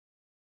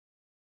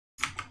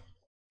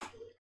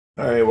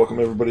Alright, welcome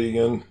everybody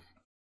again.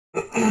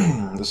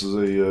 This is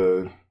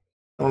I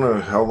don't know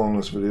how long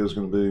this video is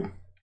going to be.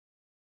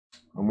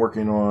 I'm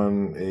working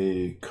on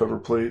a cover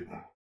plate.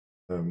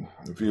 A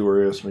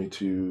viewer asked me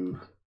to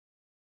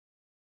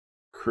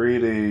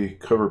create a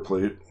cover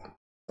plate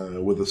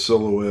with a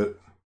silhouette.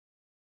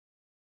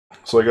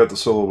 So I got the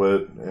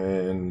silhouette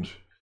and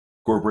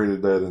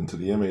incorporated that into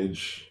the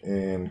image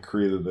and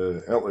created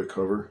an outlet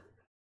cover.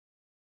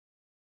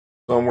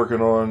 So I'm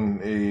working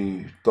on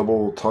a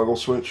double toggle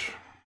switch.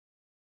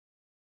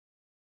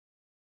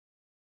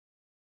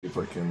 If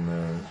I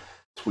can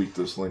tweak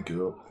this link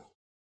out.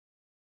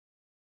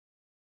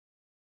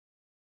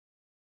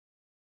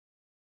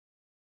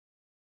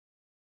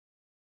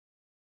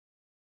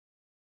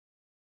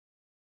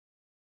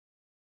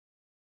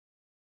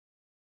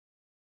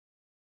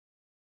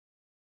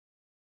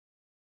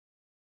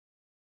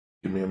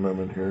 Give me a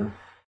moment here.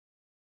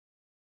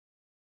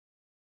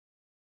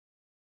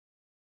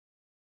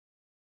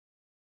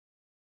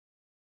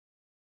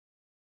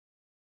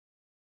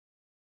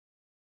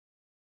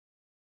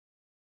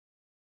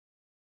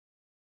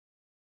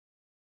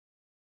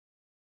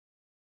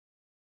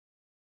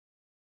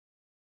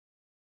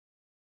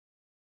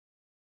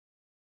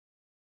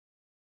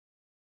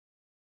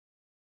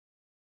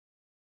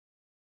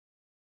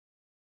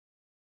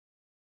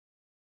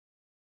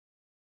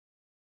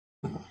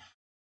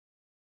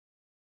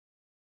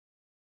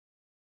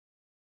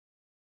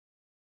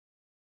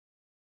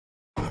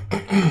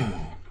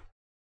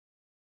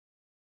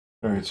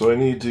 Alright, so I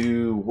need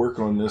to work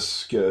on this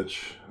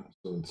sketch.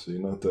 So let's see,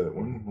 not that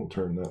one. We'll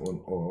turn that one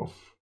off.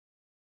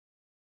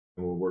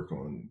 And we'll work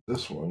on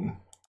this one.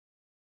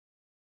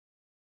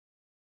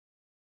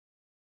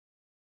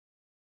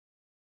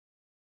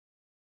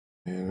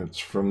 And it's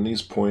from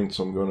these points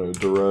I'm going to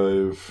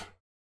derive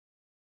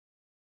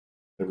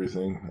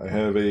everything. I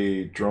have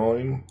a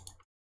drawing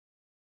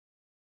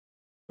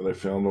that I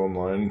found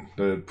online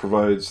that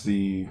provides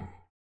the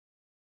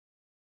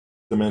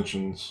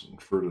dimensions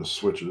for the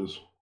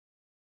switches.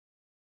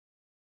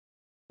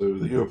 So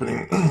the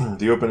opening,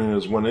 the opening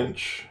is 1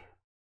 inch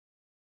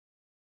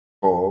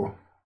tall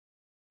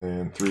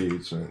and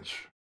 3/8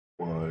 inch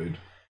wide.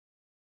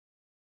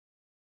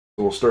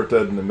 So we'll start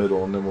that in the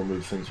middle and then we'll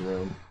move things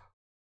around.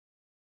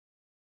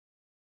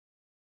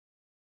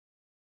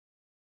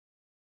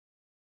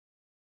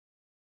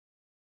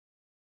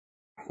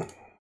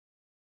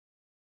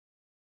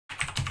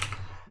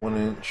 One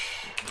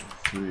inch,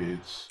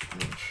 3/8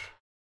 inch,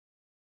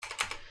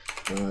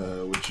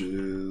 which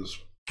is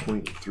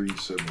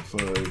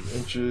 0.375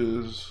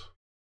 inches.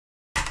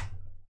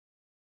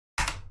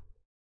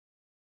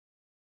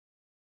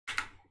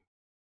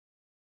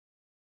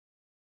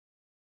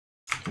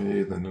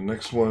 Okay, then the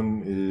next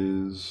one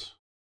is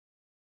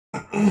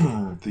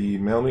the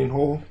mounting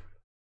hole,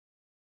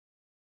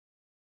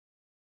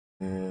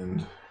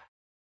 and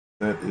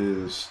that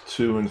is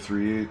 2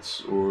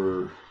 3/8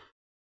 or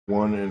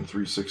 1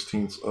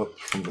 3/16 up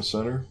from the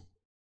center.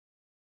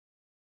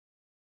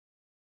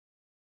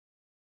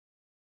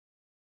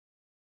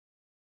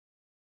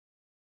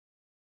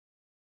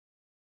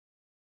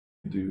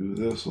 Do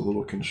this, a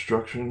little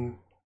construction.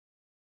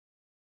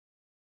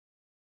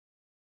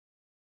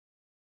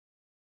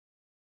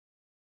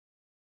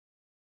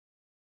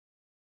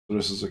 So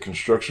this is a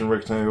construction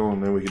rectangle,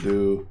 and then we could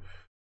do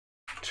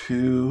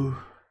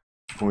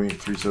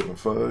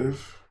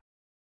 2.375.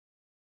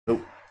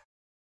 Nope.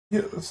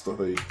 Yeah, that's the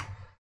height.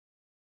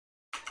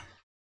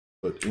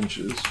 But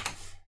inches.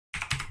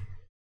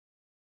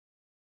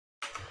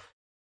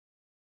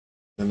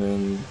 And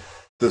then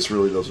this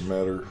really doesn't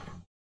matter,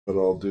 but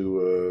I'll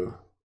do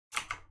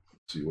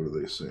let's see, what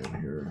are they saying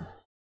here?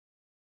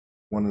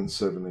 1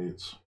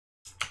 7/8.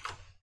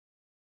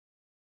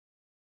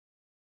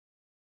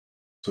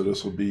 So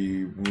this will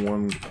be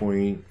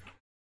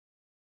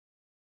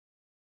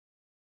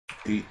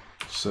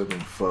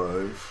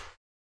 1.875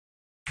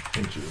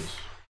 inches.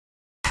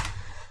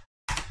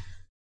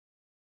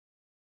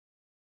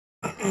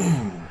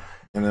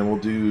 And then we'll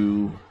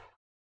do,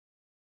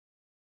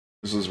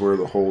 this is where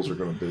the holes are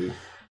going to be.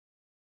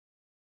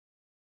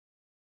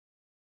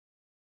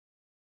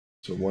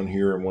 So one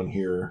here and one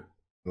here.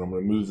 And I'm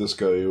going to move this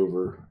guy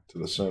over to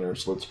the center.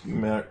 So let's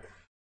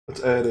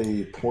add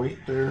a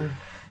point there.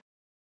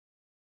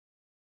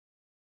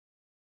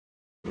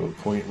 So a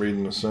point right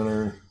in the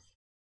center.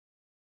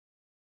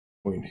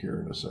 Point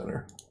here in the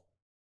center.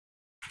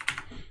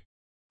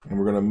 And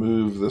we're going to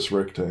move this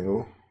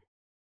rectangle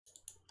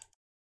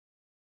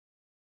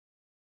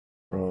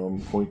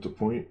from point to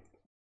point.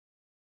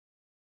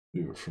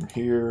 Move it from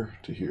here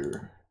to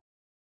here.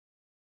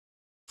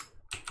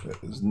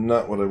 That is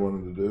not what I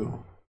wanted to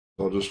do.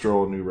 So I'll just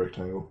draw a new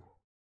rectangle.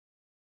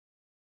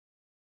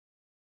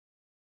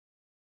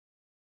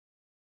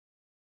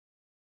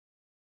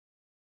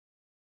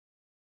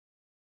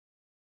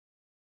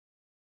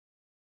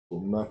 Will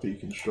not be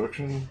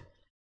construction.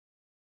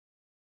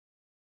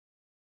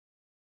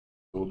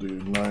 We'll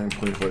do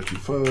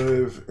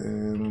 9.525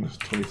 and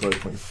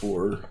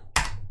 25.4.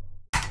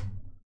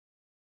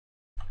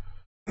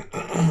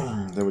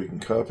 Then we can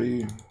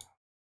copy,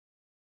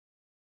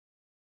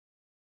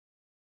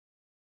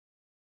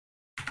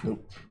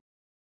 Nope.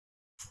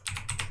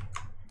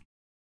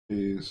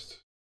 Paste.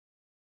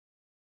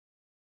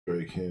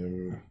 Drag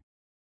him.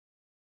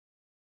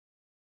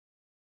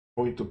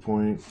 Point to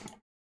point.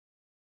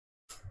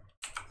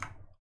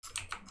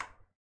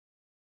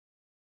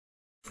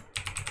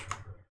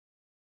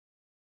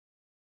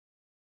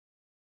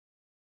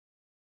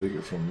 Take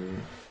it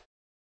from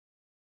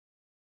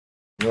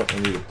there. No, I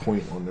need a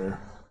point on there.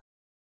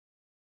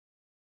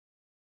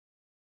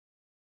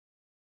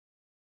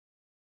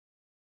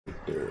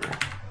 Right there.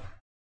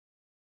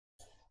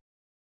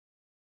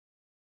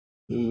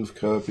 Move,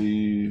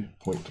 copy,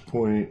 point to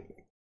point.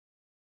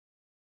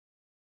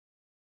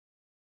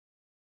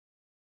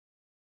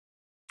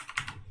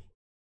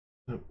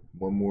 Yep,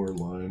 one more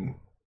line.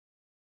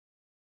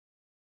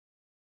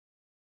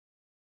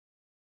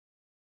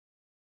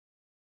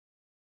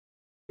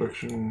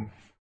 Section.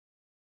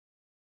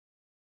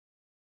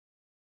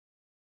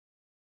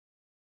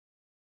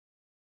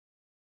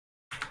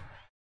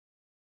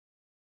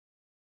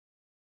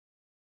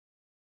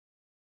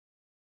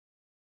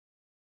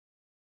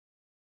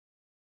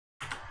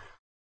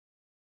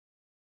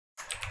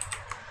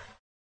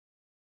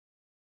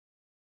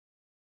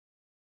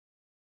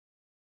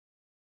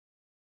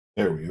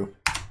 There we go.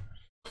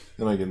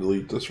 And I can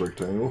delete this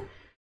rectangle.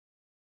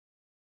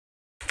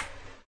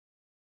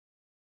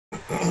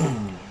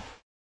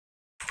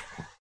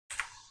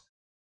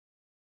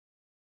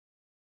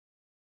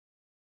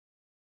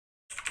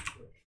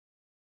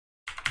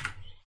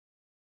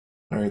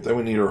 Alright, then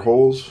we need our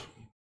holes.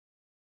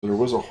 There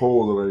was a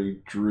hole that I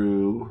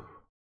drew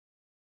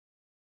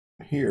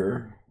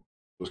here.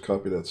 Just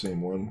copy that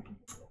same one.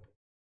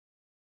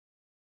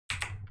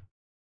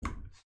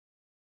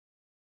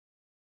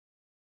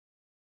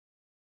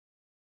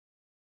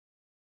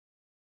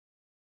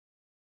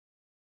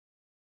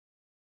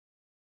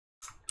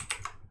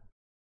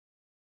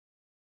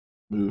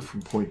 Move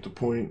from point to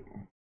point,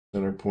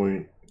 center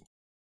point.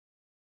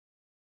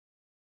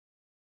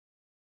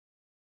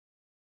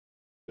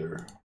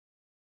 There.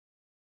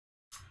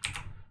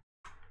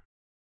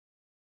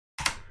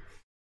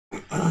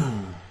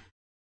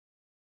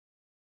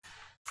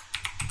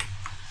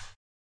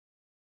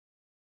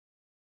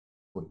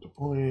 Point to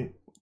point.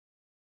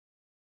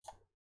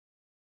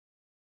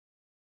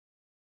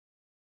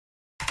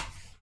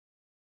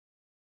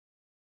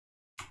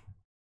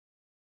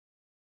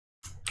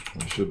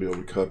 I should be able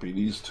to copy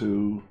these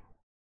two.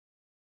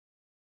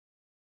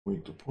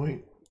 Point to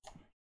point.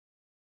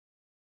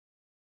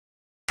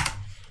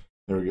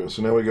 There we go.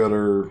 So now we got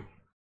our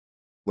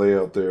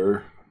layout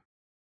there.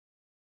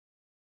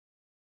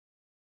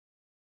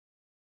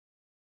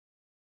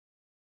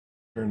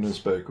 Turn this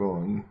back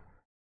on.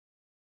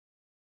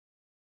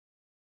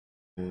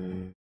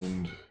 And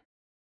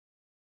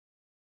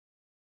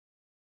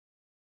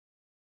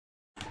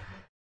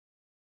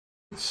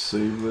let's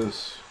save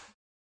this.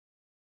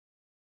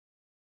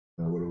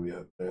 Now what are we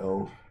at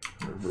now?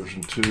 We're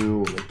version 2.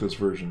 We'll make this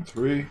version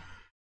 3.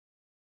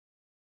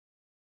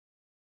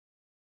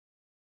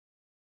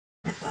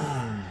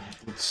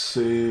 Let's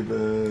save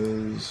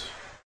as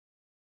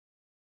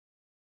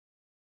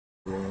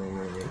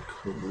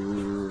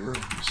cover,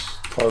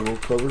 toggle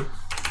cover.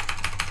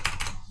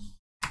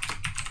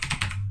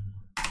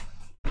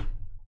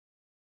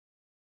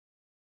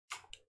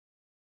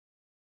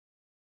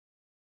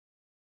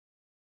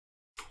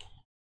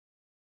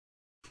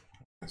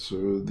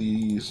 So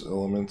these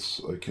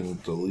elements I can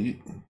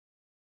delete,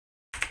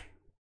 I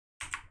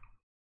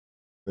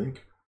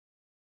think.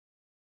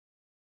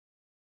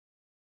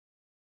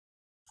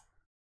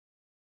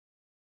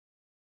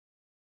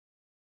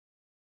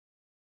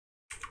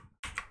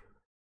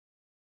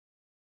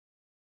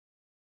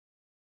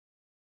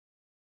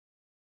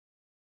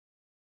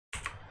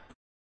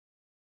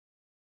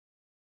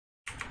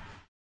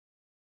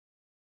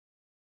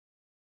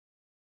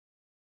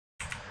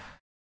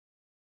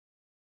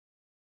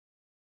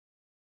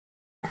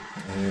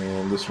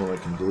 And this one I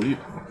can delete.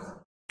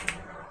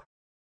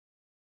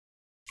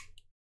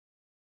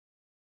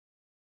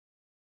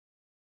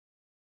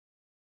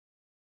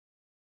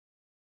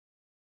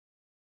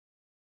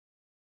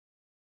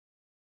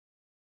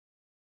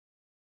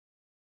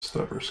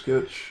 Stop our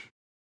sketch.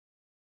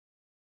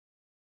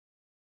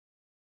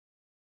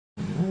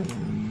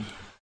 And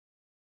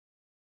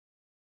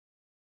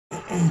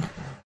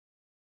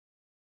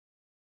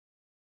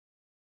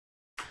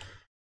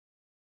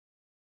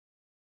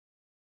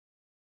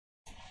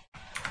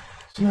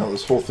so now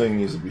this whole thing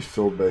needs to be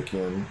filled back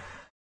in.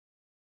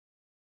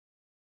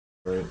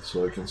 Right,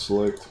 so I can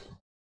select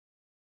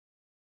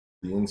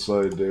the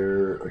inside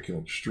there, I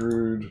can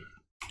extrude.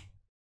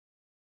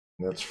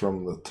 And that's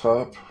from the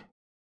top.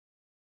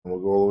 And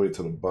we'll go all the way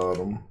to the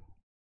bottom.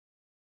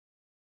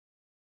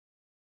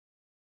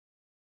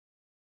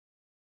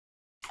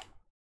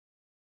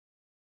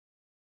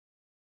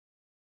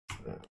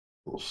 A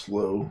little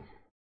slow.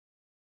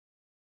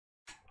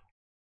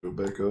 Go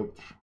back up.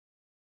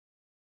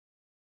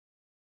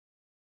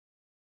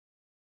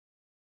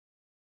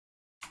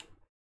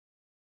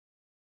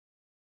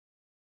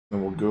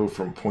 And we'll go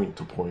from point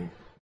to point.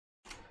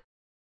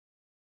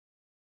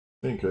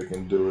 I think I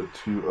can do it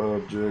to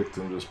object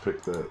and just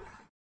pick that.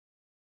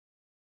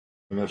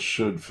 And that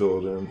should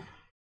fill it in.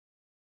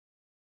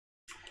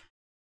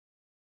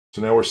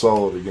 So now we're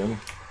solid again.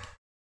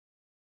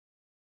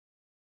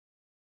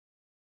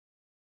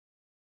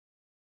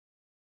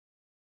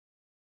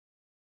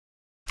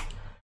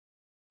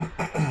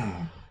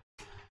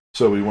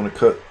 So we want to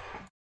cut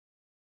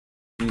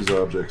these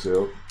objects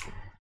out.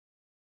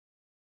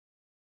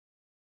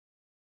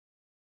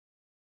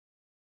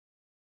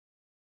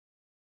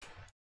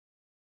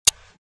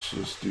 Let's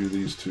just do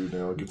these two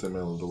now, get them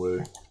out of the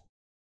way.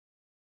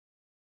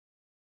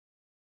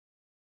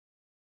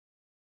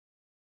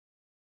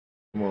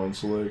 Come on,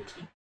 select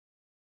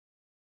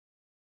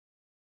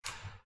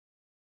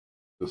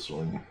this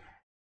one.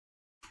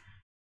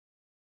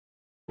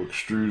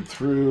 Extrude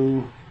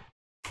through.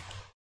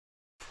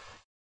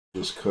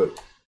 Just cut.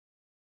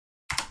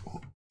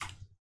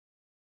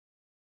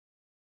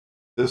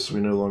 This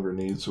we no longer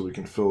need, so we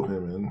can fill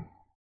him in.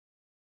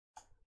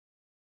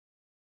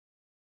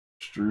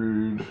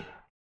 Extrude.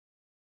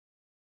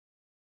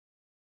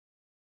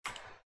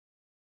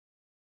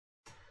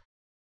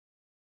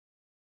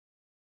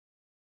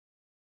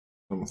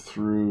 Come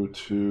through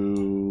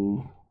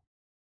to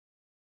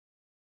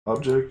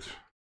object.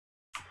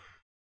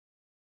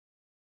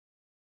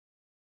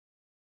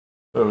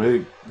 Oh,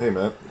 hey,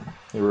 Matt.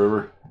 Hey,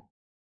 River.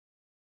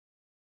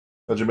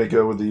 How'd you make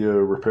out with the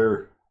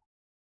repair?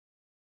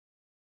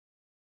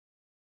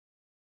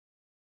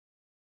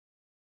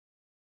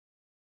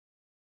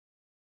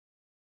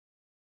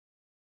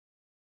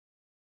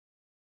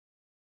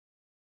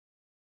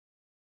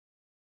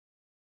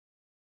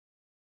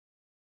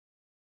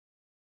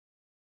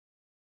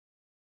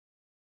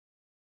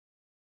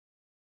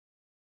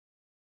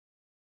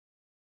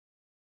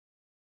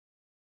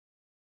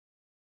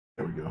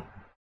 There we go.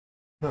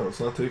 No, it's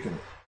not taking it.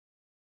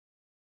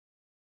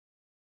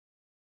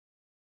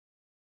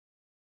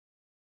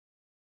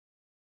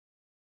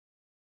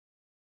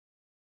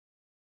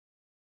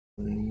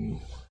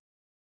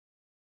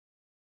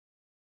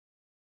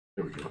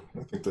 There we go.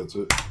 I think that's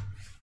it.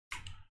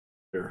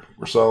 There,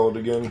 we're solid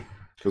again,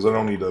 because I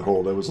don't need that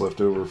hole. That was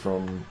left over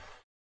from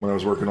when I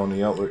was working on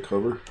the outlet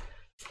cover.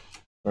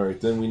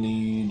 Alright, then we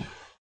need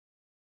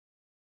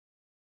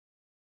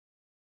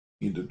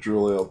to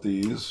drill out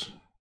these.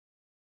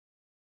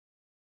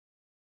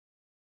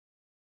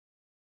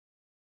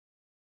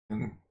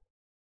 And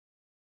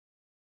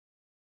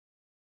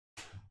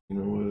you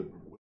know what?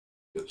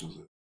 Catches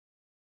it.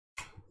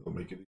 That'll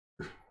make it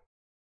easier.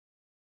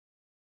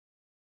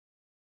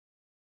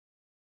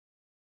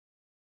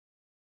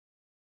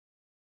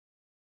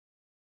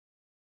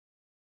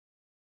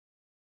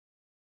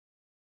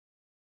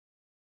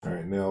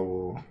 Alright, now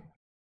we'll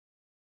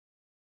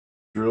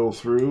drill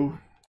through.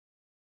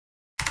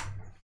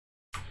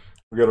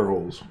 We got our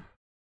holes.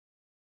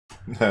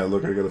 Nah,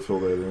 look, I gotta fill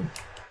that in.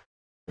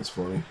 That's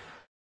funny.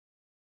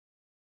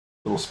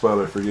 Little spot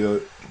I forget.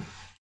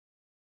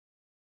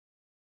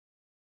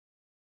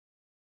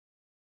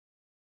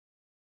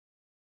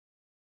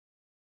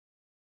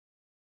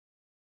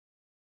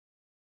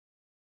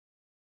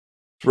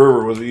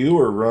 Trevor, was it you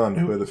or Ron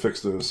who had to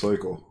fix the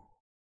cycle?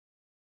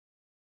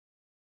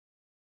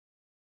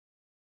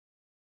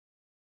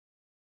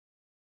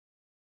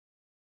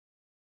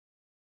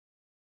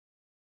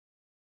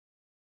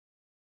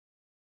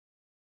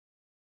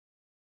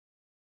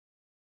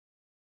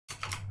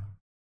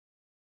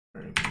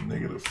 Right,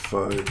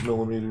 -5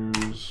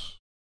 millimeters.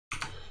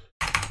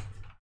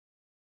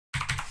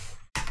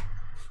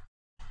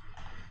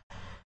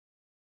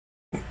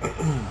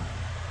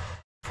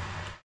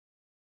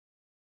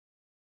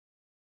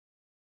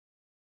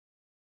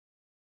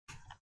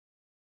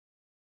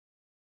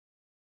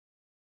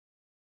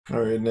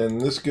 Alright, and then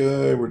this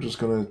guy, we're just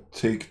going to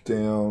take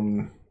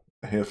down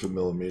 0.5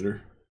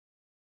 millimeter.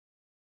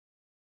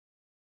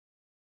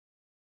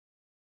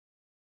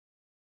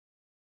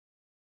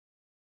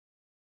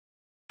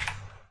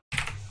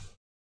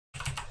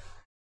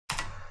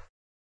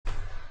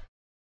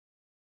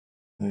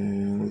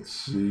 And let's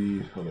see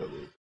how that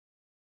looks.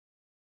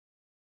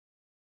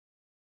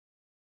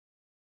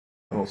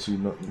 I don't see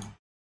nothing.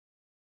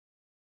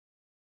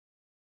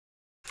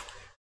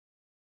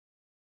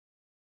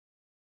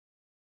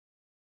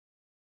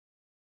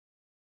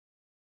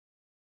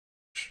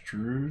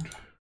 Extrude.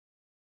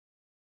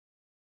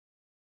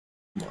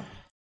 Come on.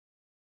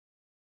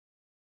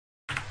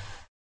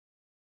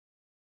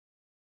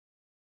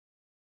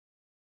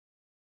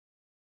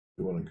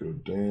 We want to go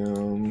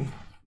down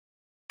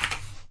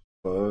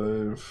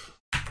 5,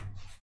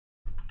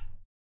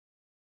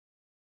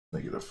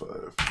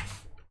 -5.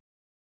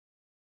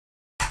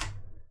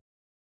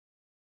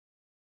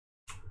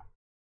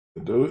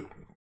 Do it.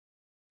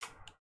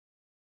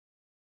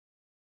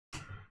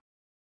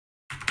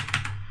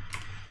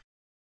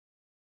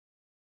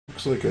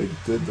 Looks like I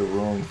did the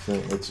wrong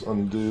thing. Let's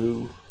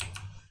undo.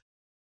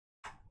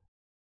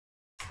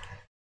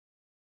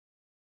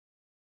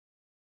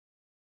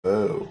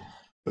 Oh,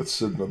 that's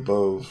sitting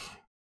above.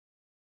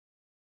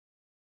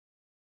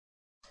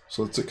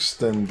 So let's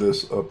extend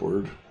this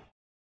upward.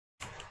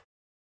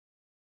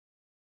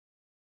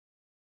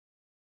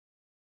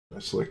 I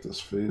select this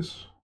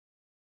face.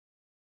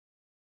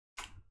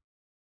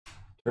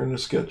 Turn the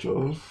sketch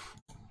off.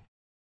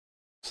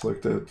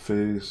 Select that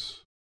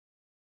face.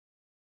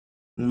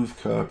 Move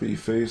copy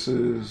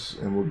faces,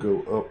 and we'll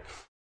go up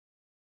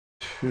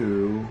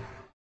to.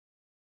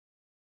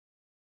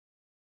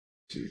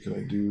 Let's see, can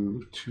I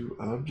do 2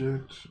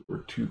 object or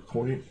 2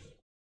 point?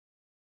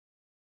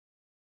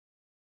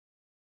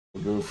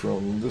 We'll go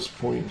from this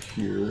point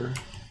here.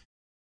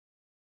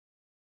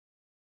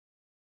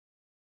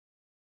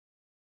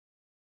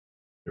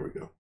 There we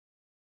go.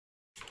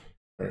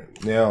 All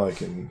right, now I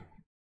can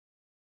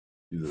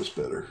do this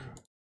better.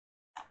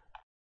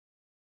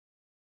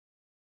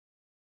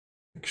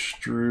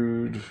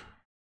 Extrude.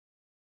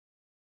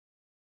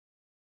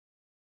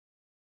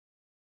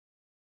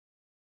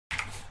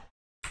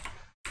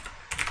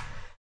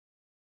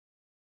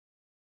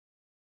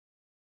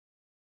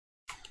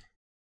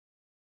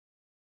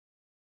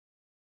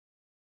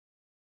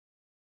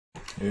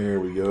 There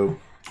we go.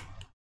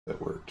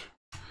 That worked.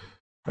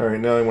 All right,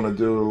 now I want to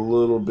do a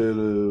little bit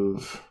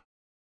of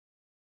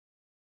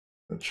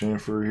a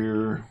chamfer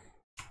here.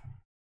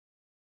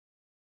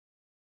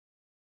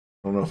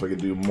 I don't know if I can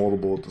do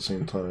multiple at the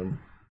same time.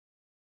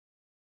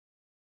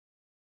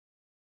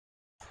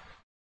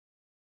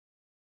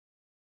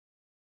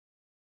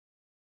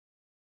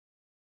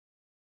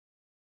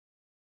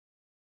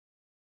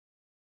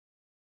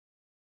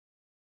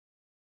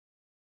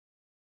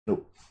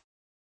 Nope,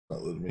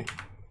 not letting me.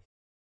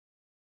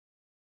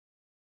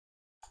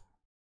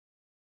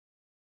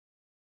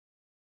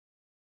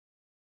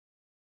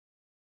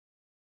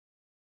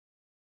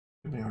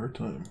 Give me a hard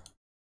time.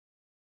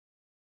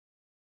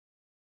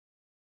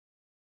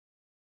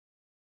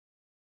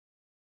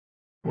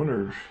 I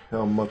wonder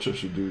how much I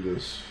should do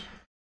this.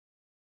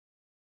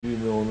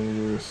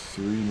 3mm,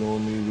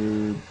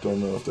 3mm.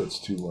 Don't know if that's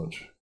too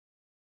much.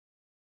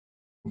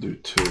 I'll do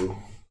 2.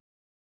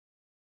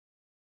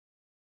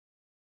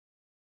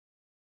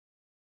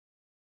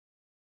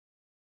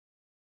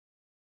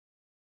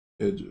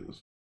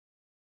 Edges.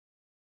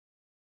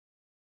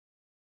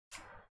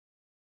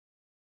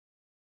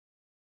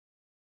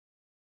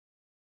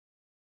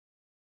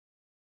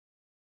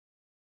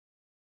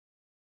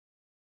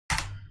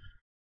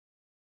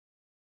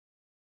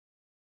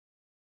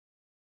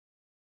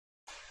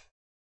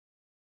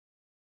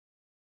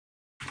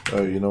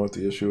 Oh, you know what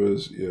the issue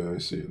is? Yeah, I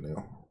see it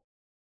now.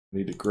 I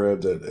need to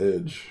grab that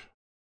edge.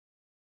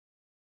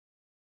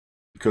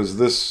 Because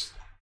this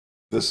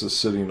is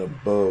sitting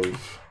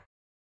above,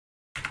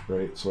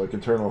 right? So I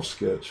can turn off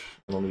sketch.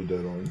 I don't need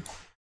that on.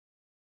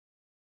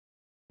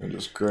 And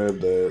just grab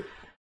that.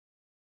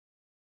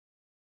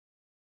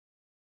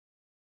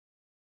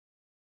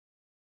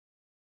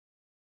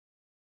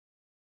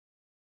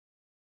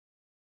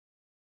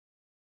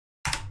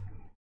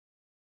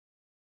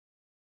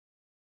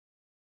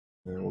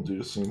 And we'll do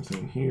the same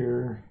thing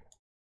here.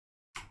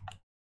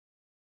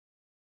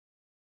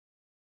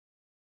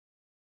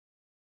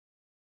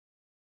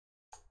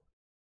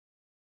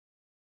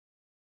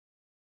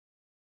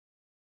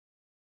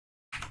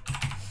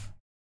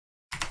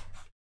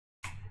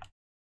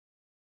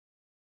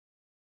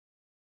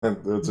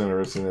 And that's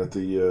interesting that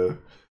the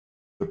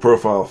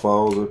profile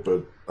follows it,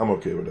 but I'm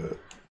okay with that.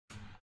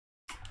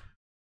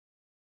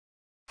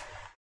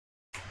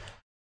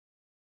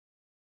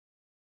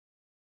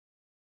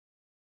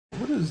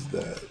 What is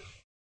that?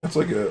 That's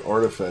like an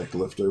artifact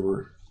left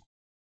over.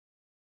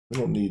 I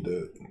don't need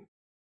that.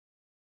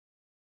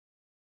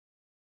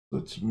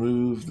 Let's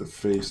move the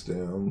face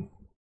down.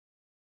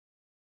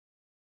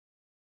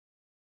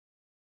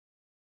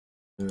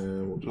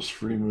 And we'll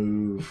just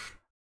remove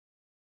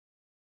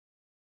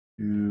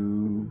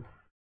you.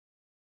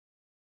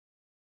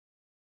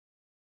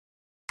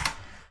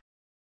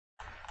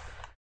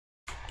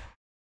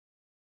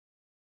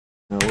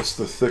 Now what's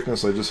the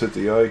thickness? I just hit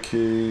the I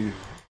key.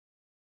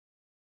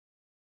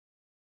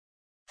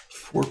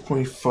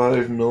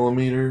 4.5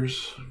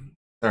 millimeters.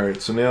 All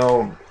right, so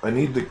now I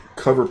need the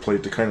cover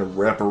plate to kind of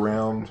wrap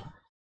around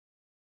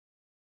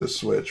the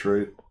switch,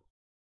 right?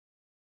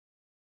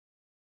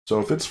 So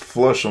if it's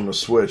flush on the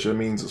switch, it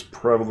means it's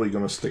probably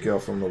going to stick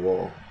out from the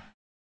wall.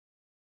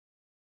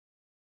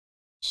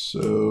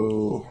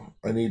 So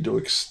I need to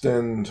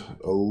extend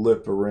a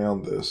lip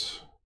around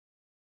this.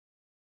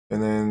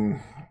 And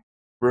then,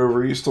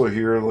 Rover, you still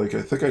here? Like,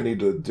 I think I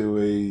need to do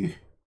a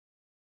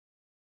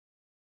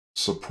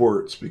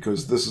supports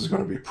because this is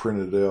going to be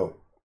printed out.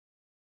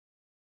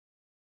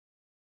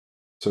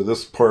 So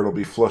this part will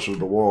be flush with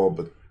the wall,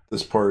 but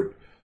this part,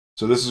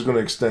 so this is going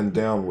to extend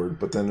downward,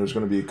 but then there's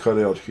going to be a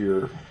cutout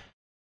here.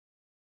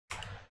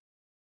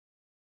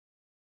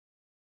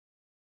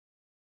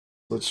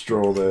 Let's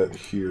draw that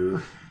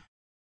here.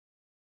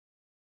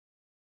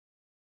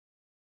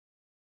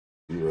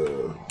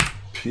 Do a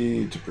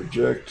P to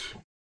project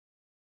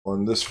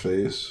on this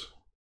face.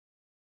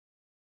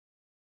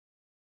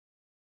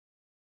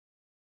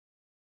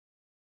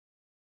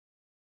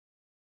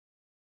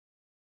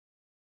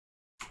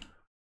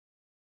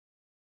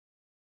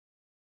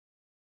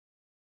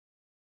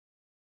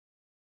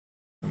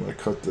 I'm going to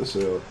cut this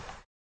out.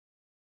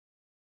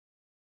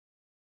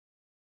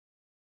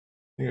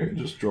 think I can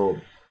just draw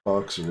a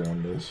box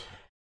around this.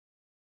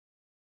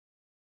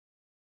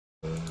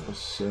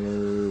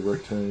 Center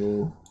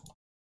rectangle.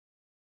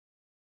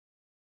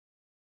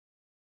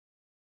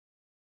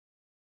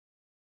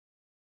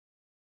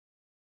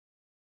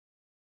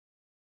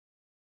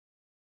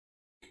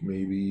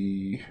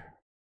 Maybe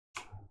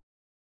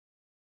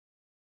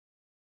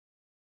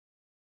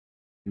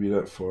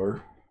that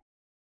far.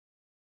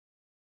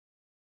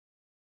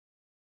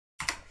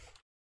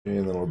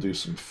 And then I'll do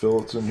some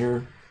fillets in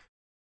here.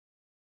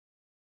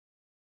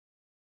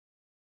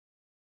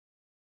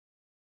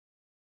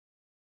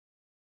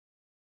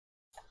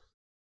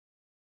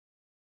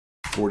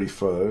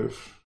 $45.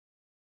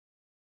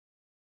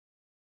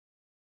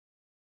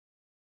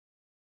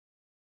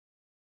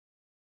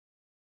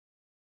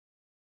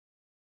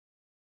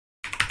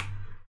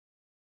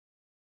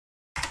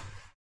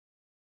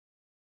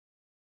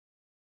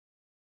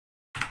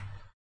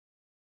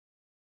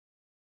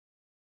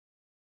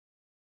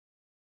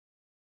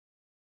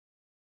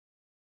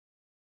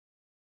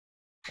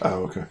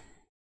 Oh, okay.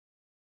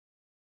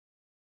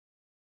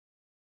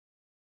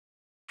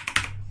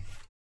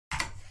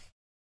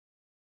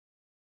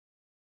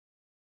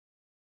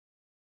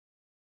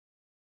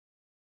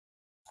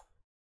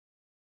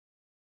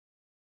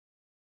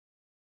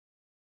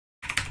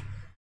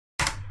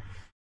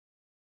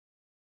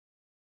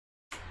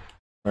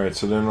 Alright,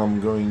 so then I'm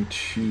going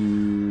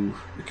to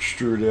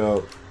extrude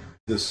out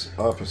this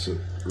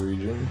opposite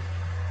region.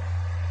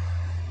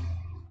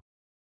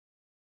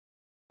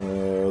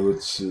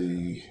 Let's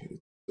see.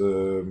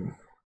 Plate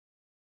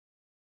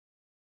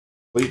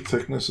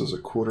thickness is a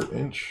 1/4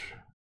 inch,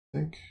 I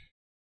think.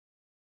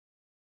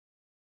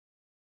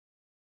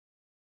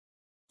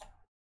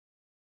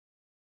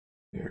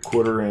 Yeah,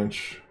 1/4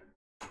 inch.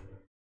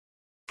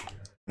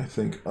 I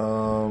think at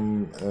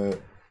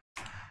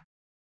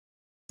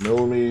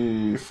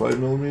 5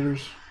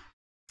 millimeters.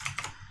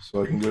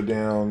 So I can go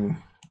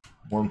down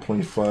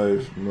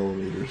 1.5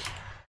 millimeters.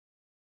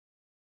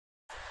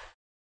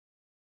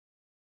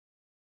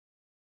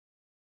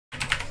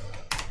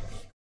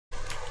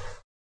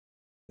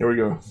 There we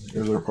go.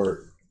 Here's our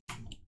part.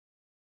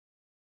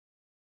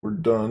 We're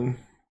done.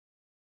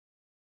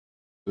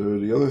 So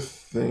the other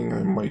thing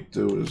I might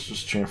do is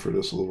just chamfer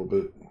this a little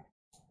bit.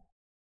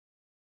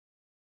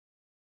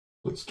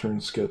 Let's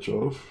turn sketch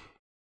off.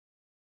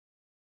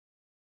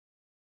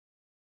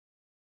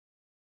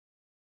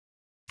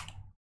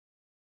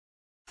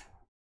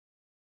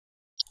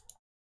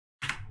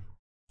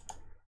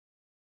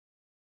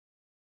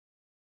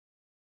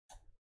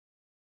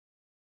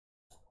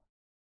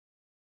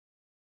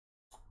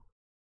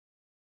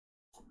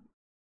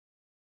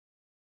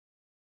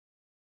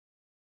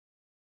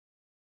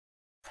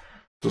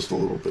 Just a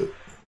little bit.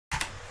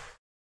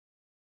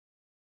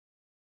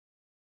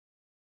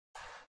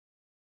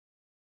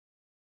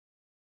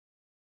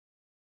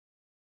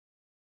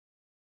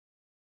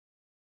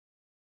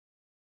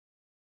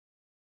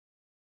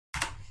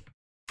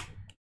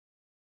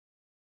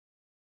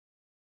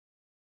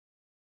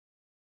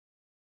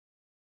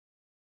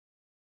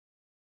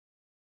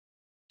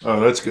 Oh,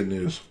 that's good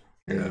news.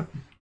 Yeah.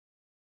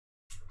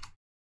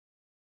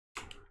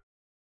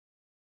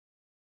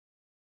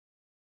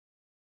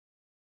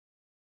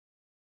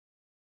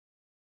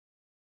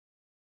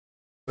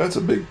 That's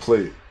a big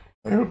plate.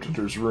 I hope that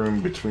there's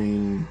room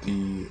between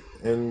the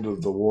end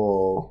of the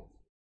wall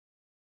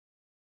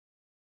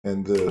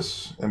and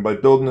this. And by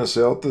building this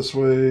out this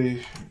way,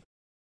 I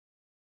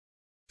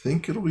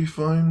think it'll be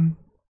fine.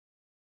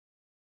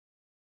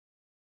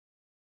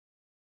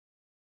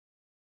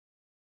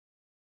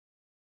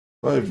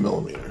 $5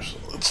 millimeters.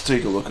 Let's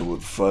take a look at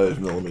what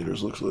 5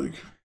 millimeters looks like.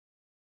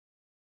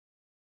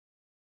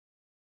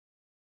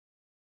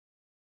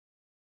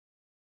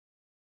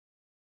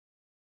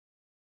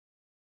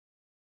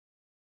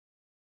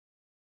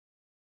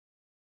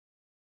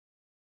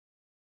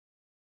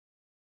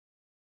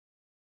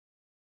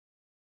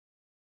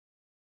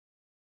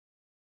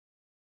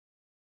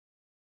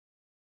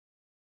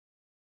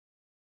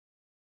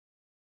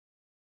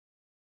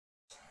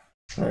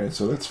 Alright,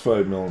 so that's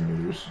 5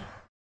 millimeters.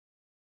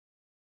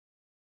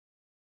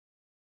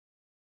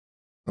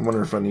 I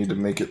wonder if I need to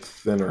make it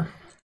thinner.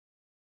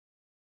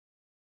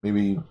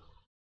 Maybe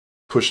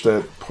push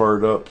that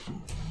part up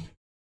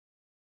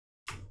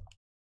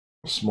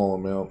a small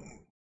amount.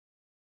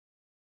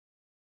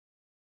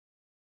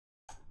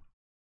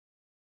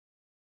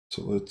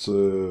 So let's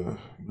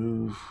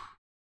move,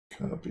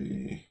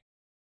 copy,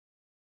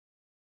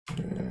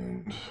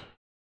 and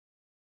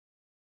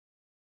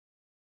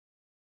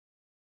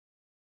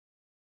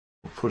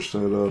push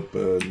that up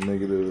at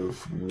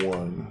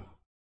 -1.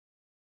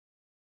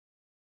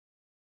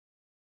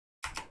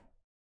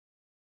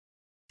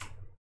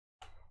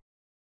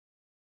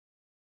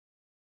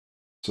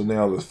 So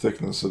now the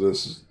thickness of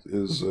this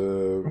is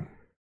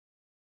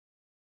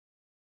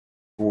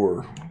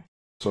 4.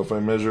 So if I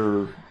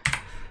measure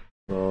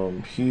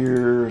from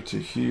here to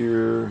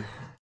here,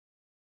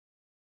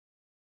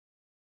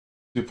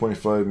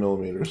 2.5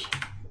 millimeters.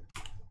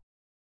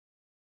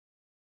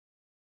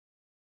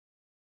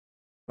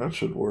 That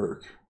should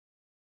work.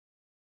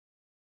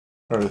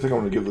 Alright, I think I'm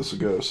going to give this a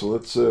go. So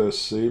let's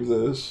save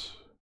this.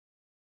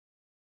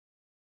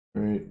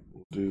 Alright,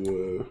 we'll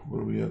do, what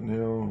are we at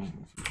now?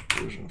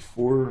 Version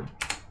 4.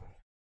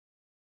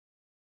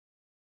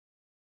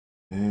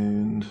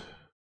 And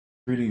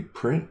 3D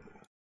print.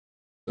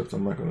 Except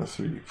I'm not going to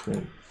 3D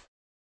print.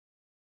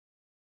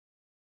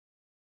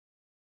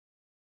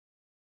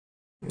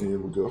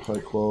 And we'll go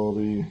high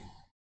quality.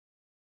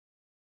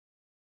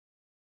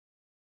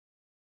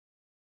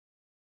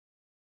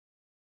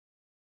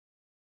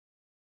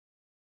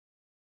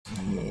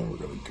 And we're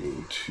going to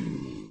go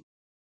to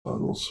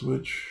toggle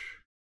switch.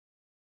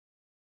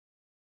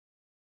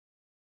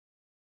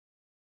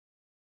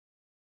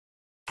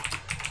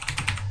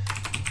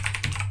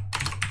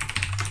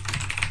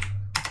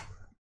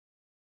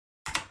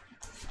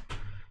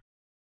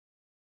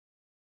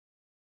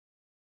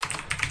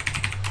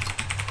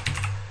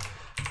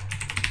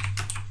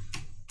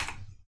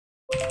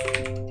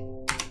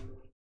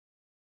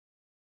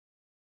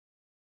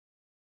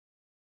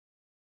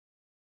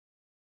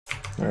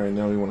 Alright,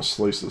 now we want to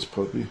slice this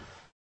puppy.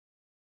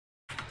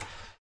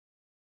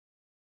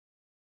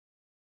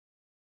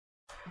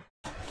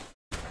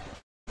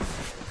 And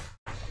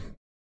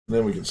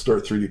then we can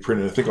start 3D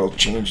printing. I think I'll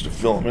change the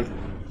filament.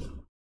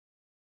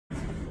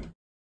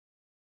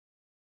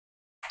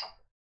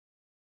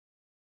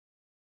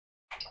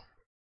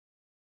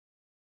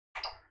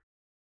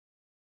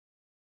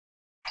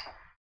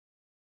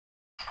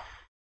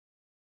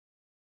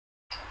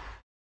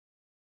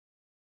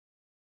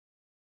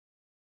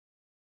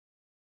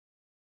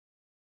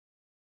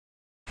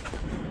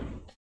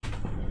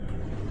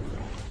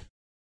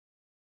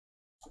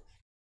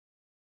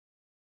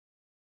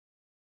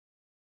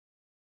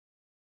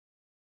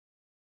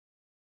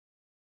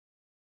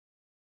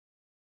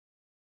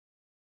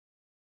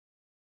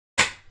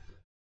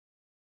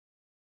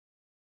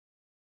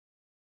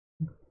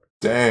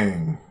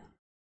 Dang.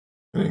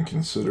 I didn't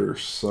consider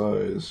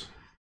size.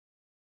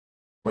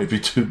 Might be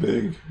too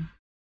big.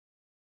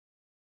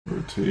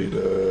 Rotate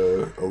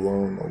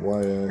along the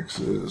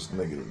y-axis,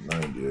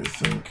 -90, I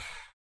think.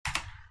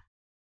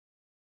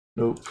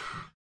 Nope.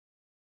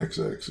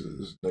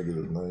 X-axis,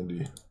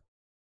 -90.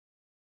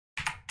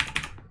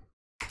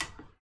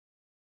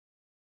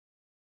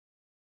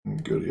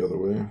 And go the other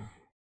way.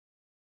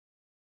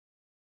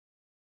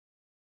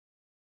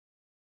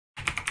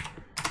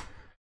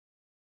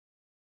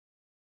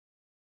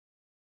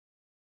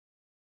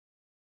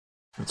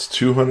 It's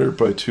 200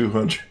 by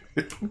 200.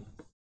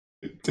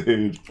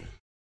 Dude,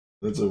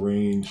 that's a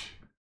range.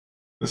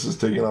 This is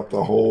taking up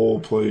the whole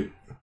plate.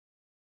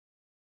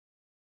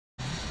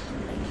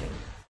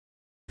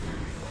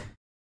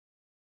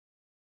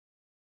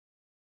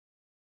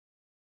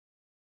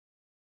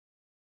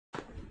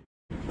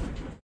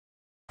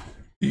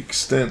 The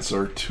extents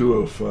are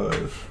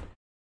 205.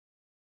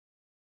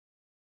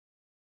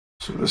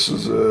 So this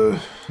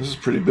is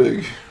pretty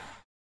big.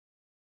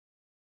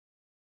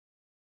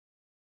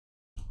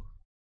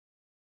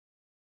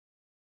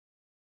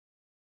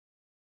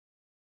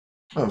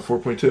 Oh,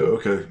 4.2.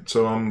 Okay,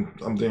 so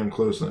I'm damn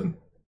close then.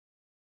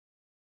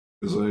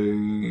 Because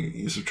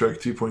you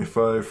subtract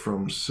 2.5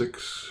 from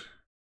 6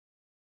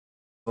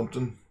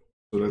 something.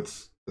 So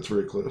that's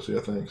very close.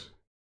 Yeah, thanks.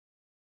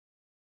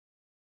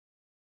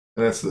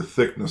 And that's the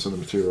thickness of the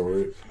material,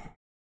 right?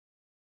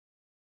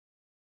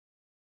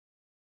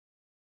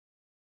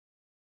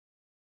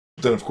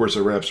 But then of course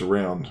it wraps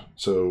around,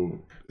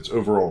 so its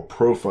overall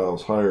profile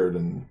is higher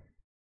than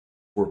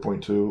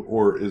 4.2,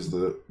 or is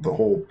the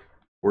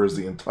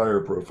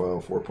entire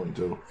profile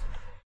 4.2?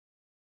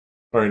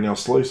 All right, now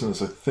slicing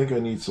this, I think I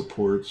need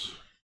supports.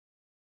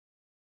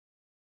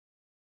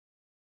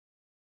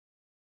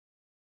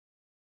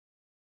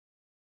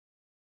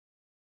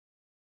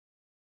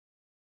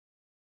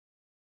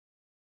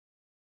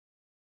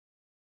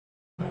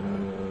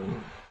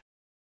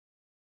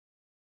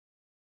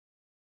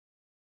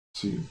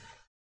 See,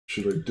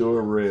 should I do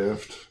a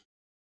raft?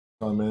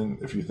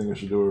 Comment if you think I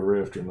should do a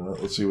raft or not.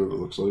 Let's see what it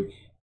looks like.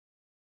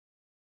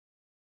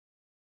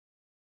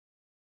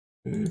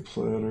 Okay,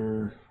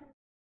 platter.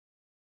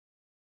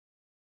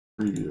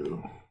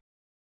 Preview.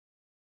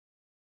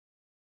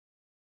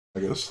 I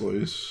got a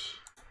slice.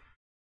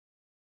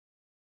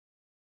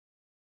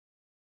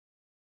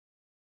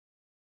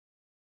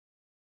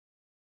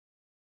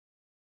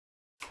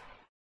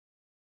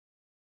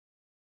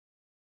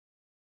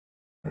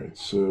 All right,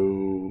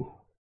 so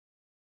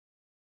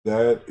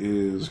that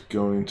is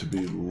going to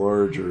be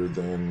larger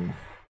than.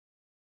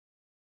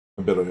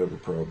 I bet I have a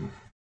problem.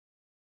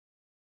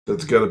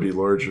 That's got to be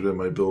larger than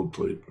my build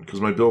plate, because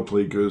my build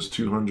plate goes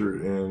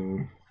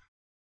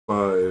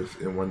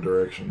 205 in one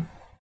direction.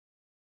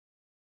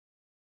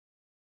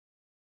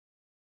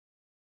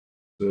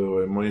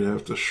 So I might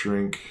have to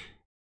shrink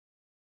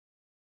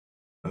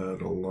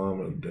the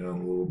llama down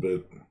a little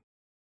bit.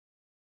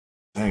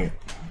 Dang it.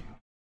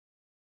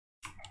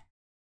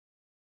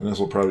 And this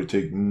will probably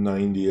take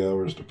 90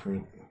 hours to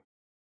print.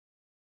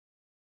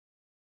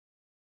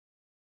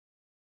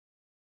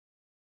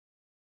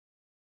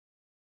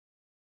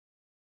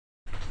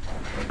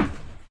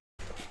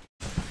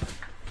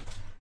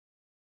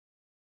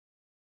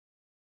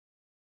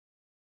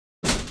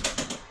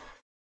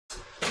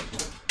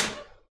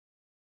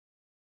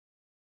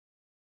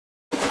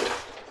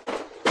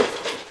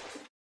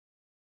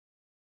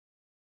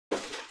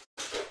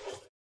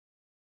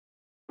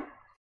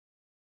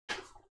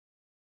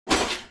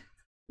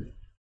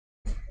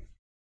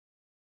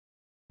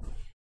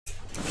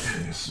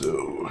 Okay,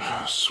 so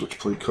switch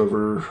plate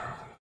cover.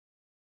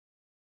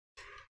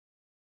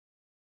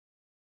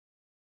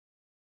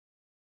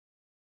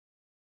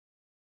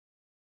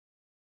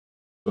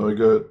 So I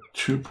got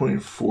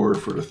 2.4 for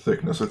the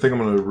thickness. I think I'm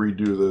going to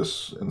redo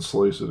this and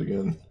slice it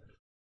again.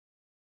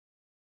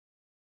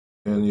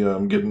 And yeah,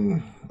 I'm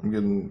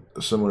getting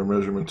a similar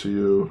measurement to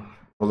you.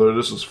 Although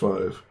this is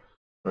 5.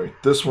 All right,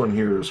 this one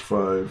here is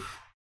 5.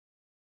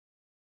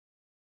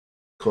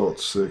 Call it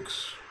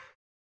 6.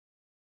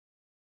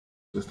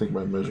 I think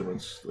my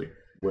measurement's like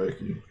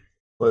wacky.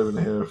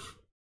 5.5.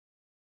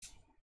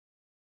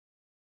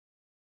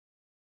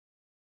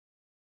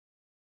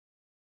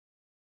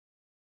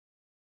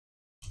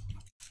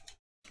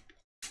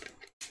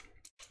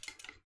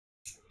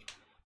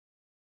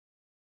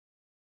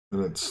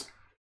 And its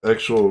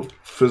actual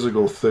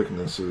physical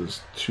thickness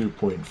is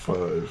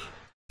 2.5.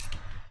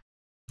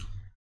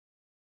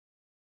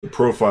 The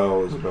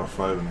profile is about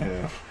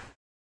 5.5.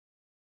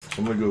 So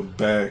I'm gonna go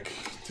back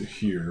to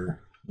here.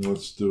 And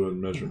let's do a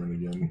measurement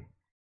again.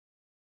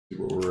 See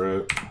where we're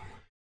at.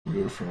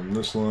 We'll go from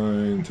this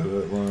line to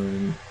that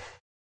line.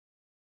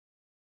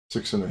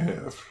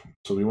 6.5.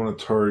 So we want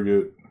to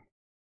target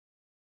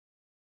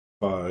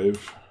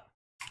 5.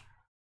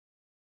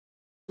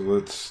 So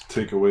let's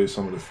take away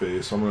some of the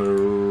face. I'm gonna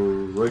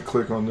right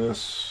click on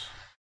this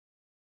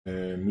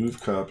and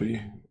move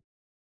copy.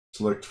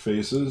 Select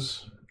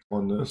faces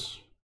on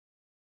this.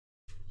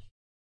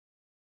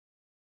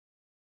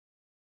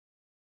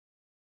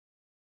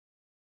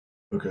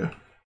 Okay.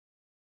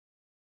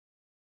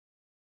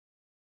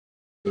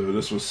 So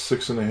this was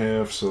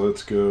 6.5, so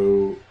let's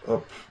go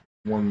up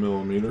 1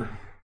 millimeter.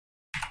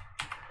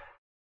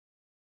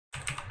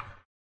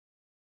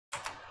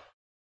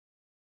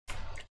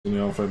 So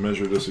now if I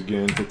measure this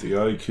again, hit the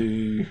I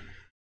key,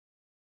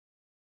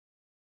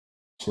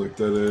 select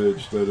that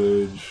edge,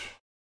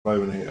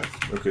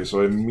 5.5. Okay,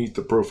 so I meet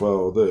the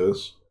profile of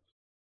this.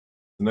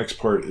 The next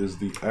part is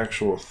the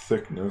actual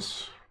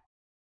thickness.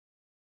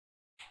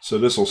 So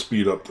this will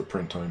speed up the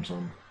print time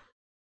some,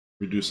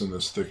 reducing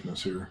this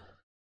thickness here.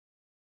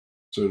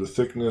 So the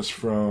thickness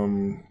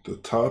from the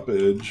top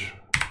edge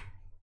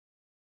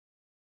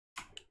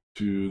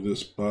to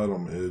this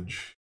bottom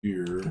edge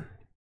here.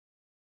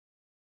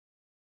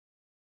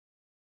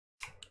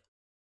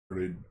 Are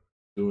they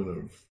doing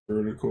a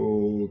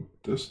vertical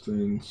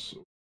distance?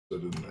 Is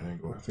that an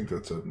angle? I think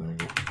that's at an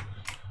angle.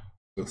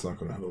 That's not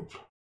going to help.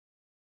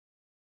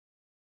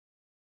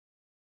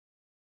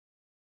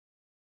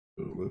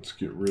 So let's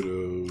get rid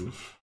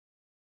of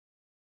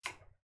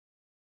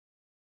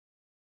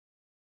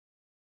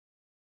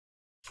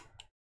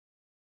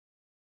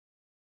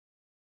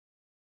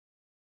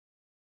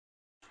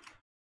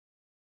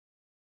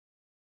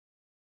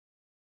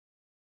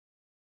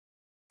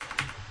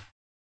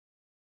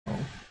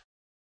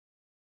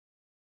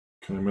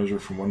Can I measure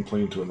from one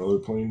plane to another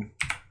plane?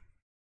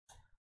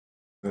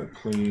 That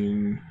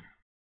plane,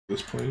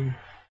 this plane?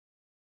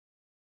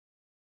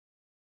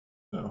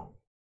 No.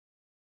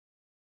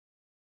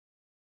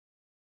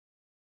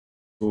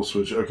 Full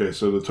switch. Okay,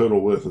 so the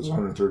total width is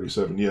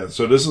 137. Yeah,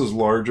 so this is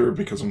larger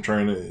because I'm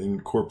trying to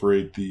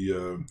incorporate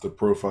the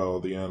profile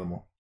of the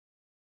animal.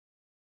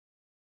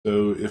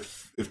 So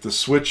if the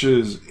switch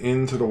is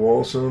into the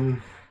wall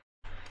some,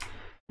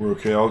 we're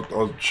okay.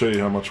 I'll show you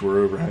how much we're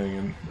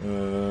overhanging.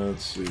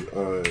 Let's see.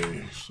 So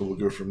we'll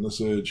go from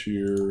this edge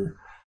here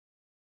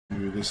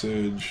to this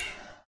edge.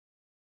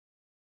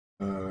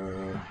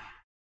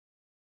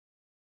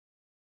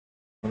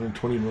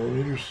 120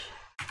 millimeters.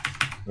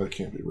 That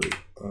can't be right.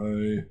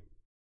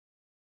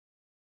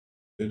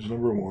 Edge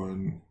number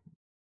 1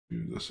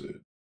 to this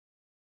edge.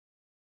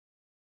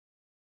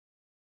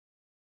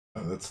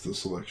 That's the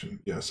selection.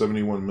 Yeah,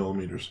 71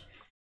 millimeters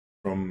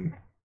from.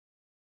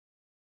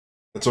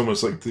 It's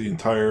almost like the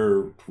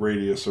entire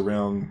radius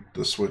around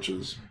the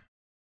switches,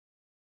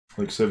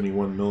 like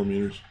 71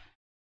 millimeters.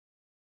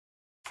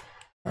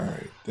 All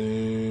right,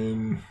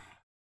 then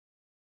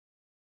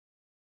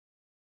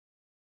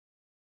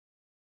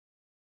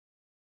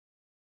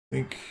I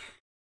think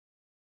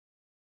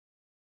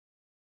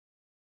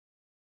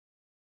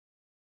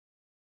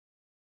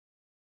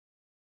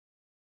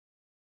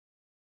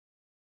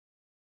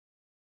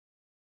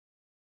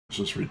let's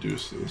just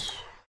reduce this.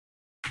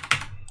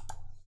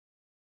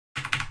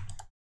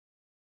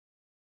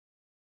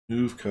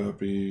 Move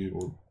copy.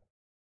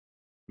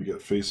 We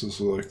got faces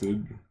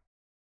selected.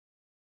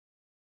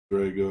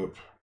 Drag up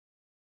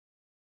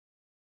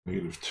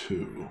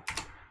 -2.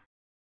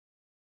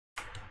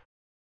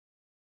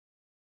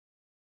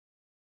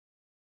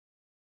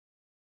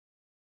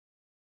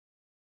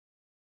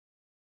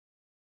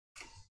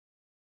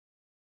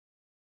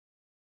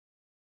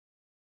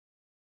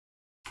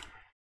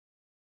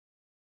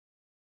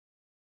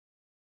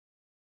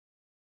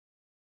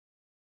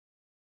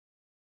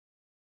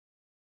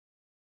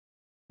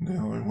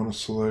 Now I want to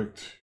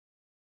select.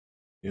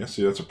 Yeah,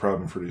 see, that's a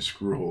problem for these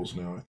screw holes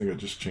now. I think I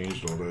just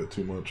changed all that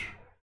too much.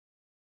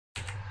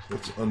 So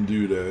let's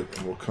undo that,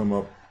 and we'll come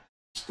up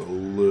just a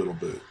little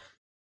bit.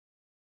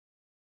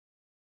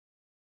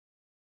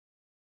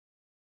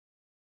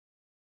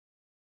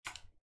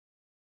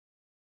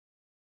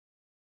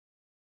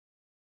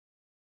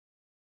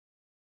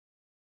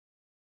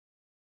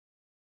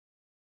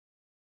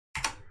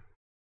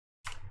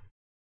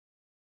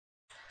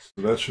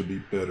 So that should be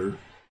better.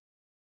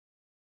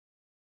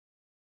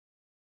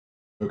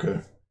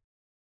 Okay.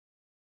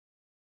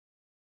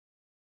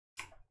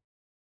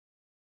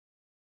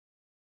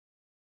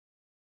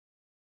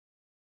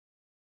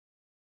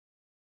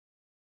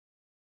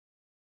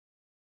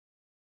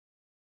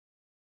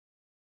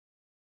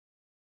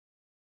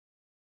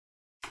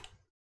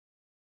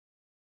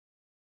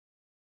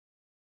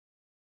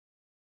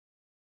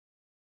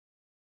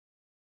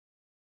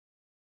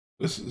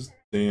 This is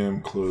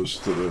damn close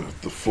to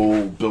the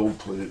full build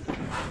plate.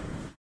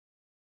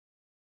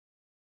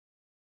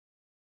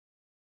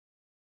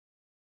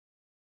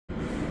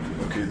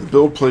 Okay, the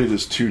build plate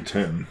is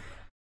 210.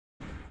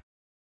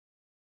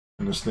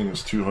 And this thing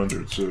is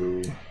 200,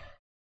 so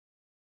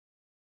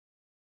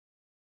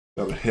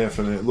about a half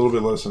an inch, a little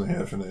bit less than a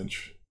half an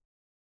inch.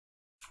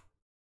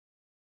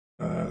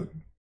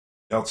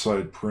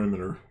 Outside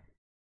perimeter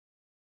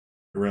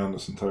around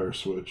this entire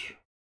switch.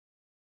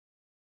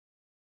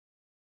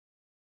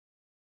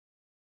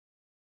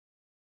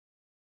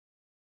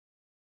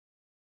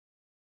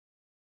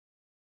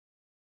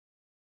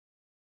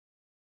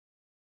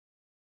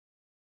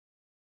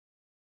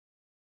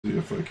 See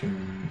if I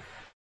can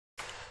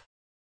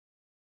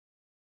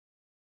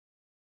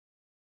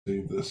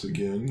save this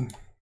again.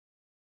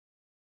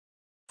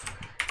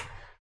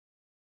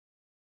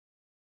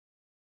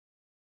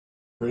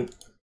 Print.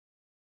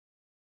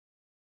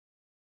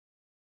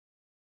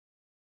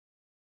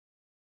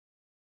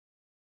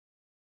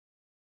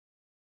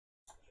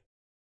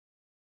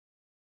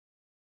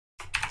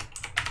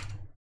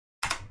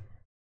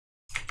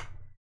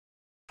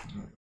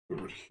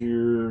 Over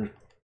here,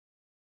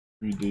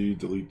 3D,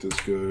 delete this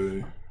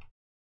guy.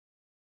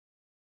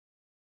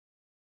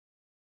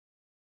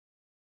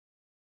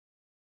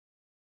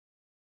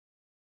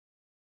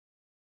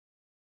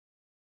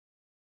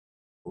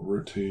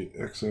 Rotate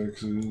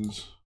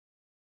x-axis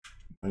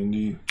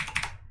 90.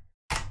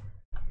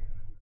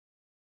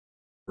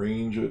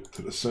 Range it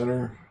to the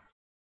center.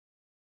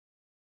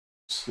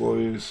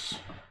 Slice.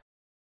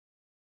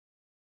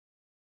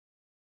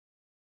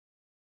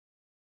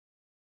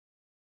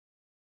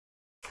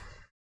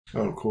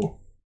 Oh, cool.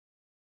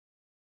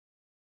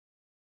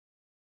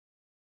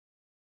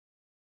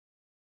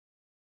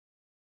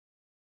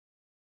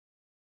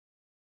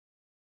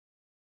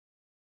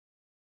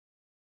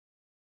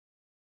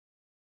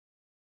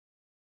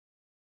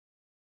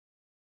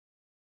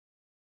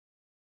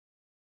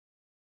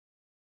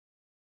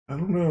 I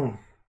don't know.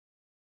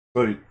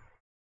 Tight.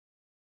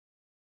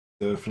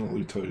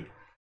 Definitely tight.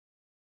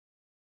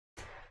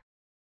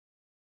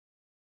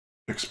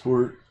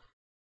 Export.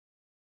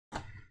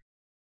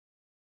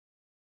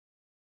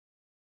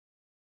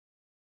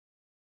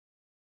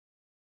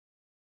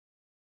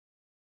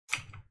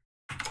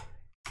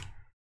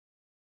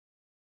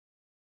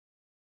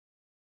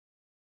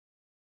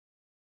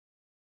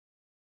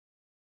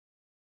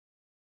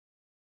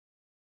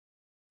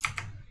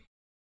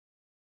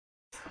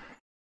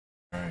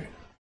 Alright.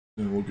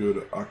 Then we'll go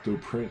to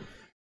Octoprint.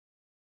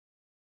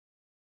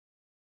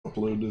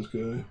 Upload this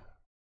guy.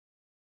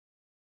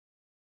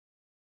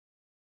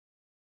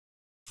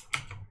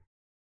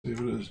 Save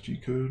it as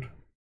G-code.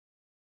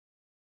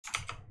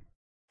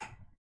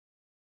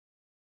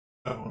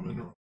 Oh, I'm in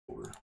the wrong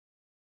folder.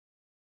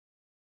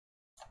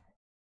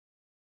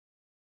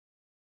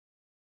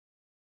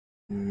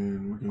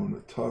 And we're going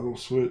to toggle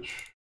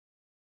switch.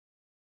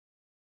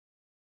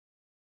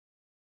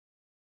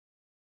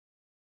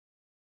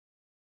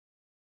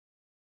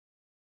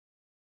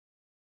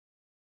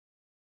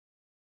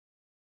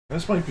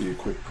 This might be a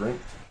quick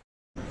print.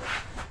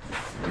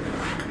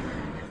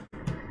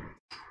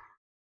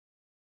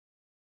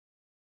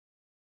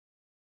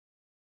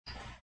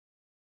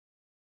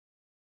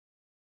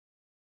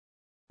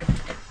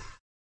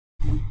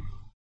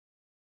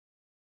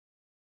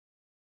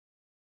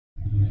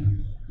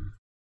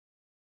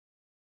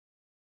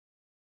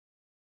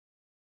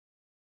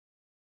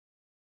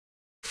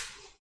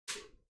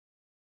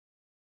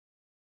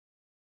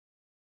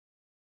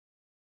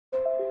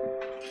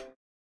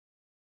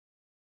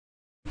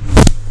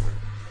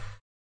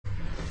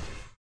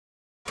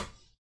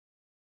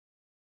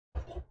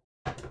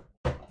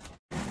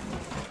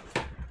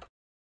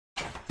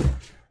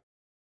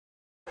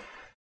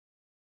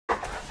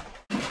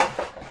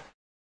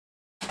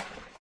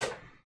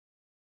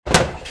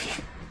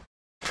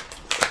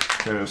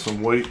 Okay,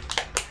 some white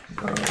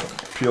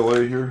PLA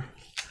here.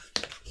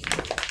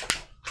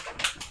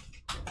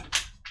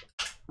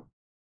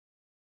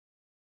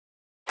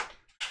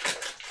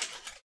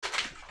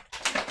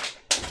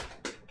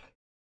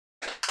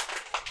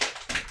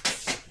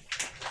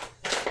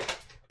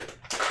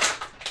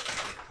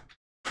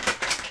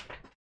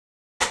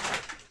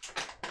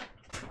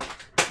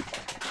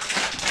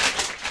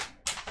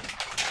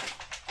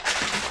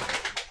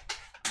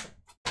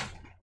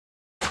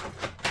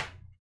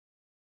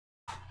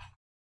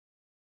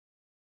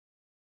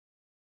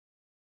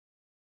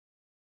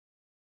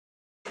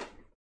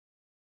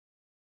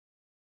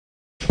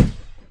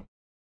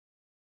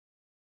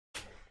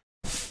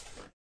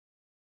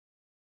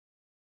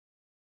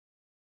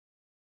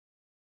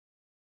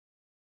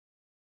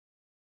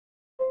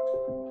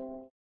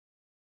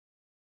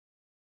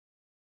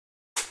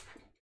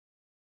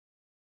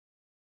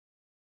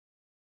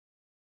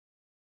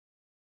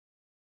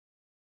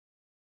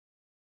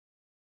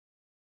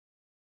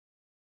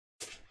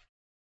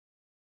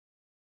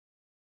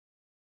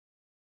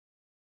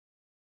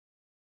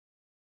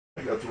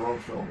 I got the wrong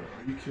filament.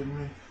 Are you kidding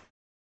me?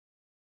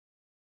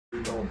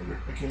 3mm.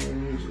 I can't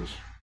even use this.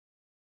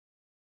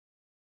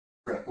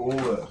 Crap, all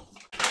that.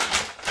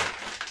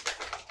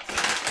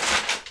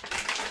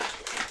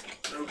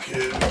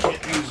 Okay, we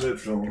can't use that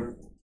filament.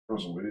 That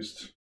was a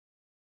waste.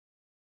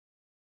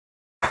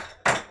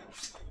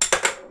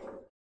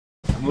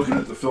 I'm looking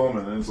at the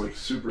filament and it's like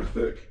super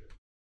thick.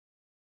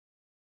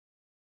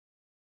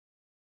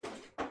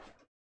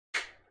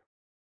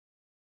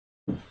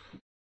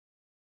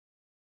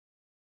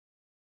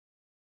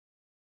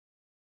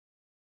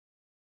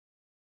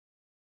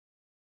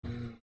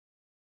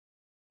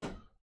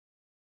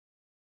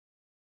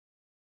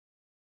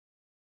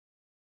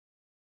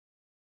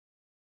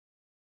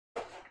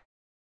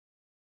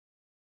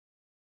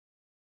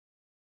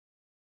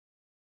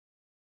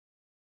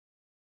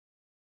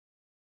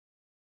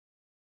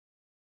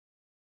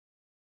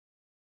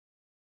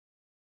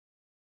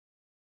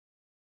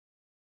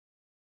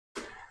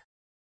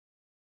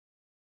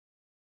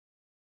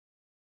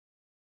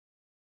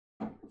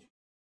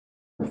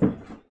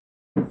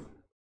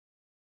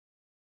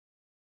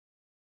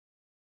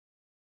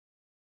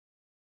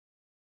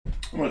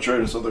 I'm gonna try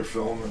this other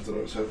filament that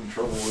I was having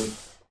trouble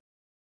with.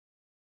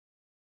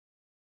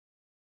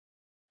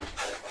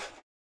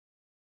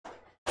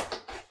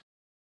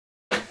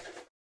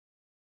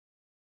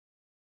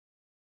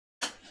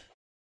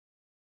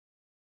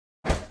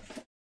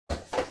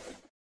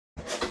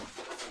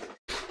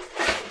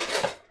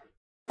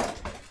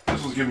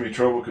 This was giving me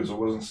trouble because it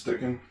wasn't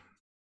sticking.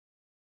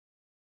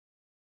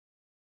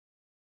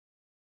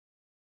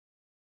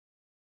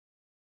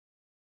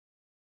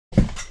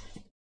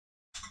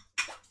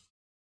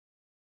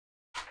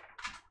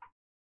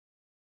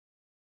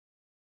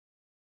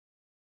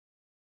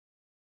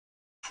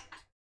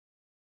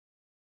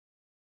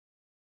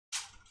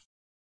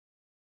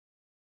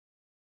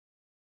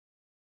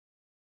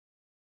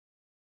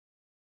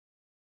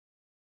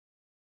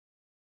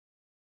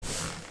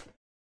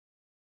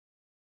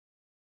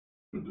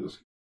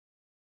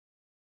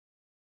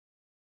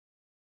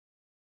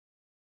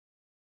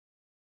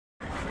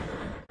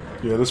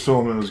 Yeah, this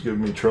filament is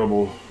giving me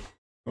trouble.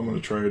 I'm going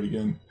to try it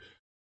again.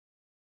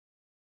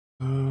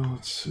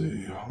 Let's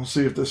see. We'll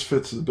see if this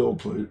fits the build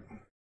plate.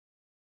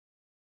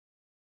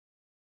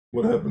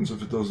 What happens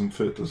if it doesn't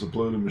fit? Does it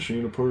blow the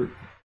machine apart?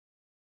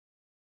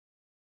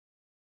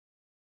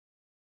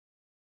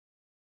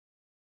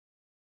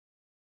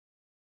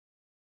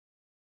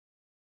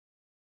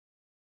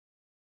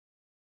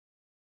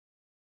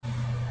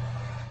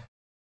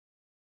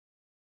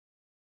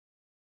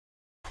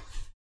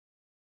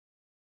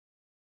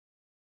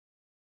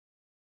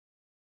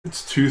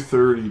 It's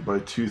 230 by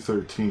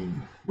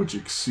 213, which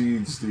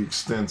exceeds the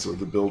extents of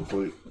the build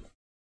plate.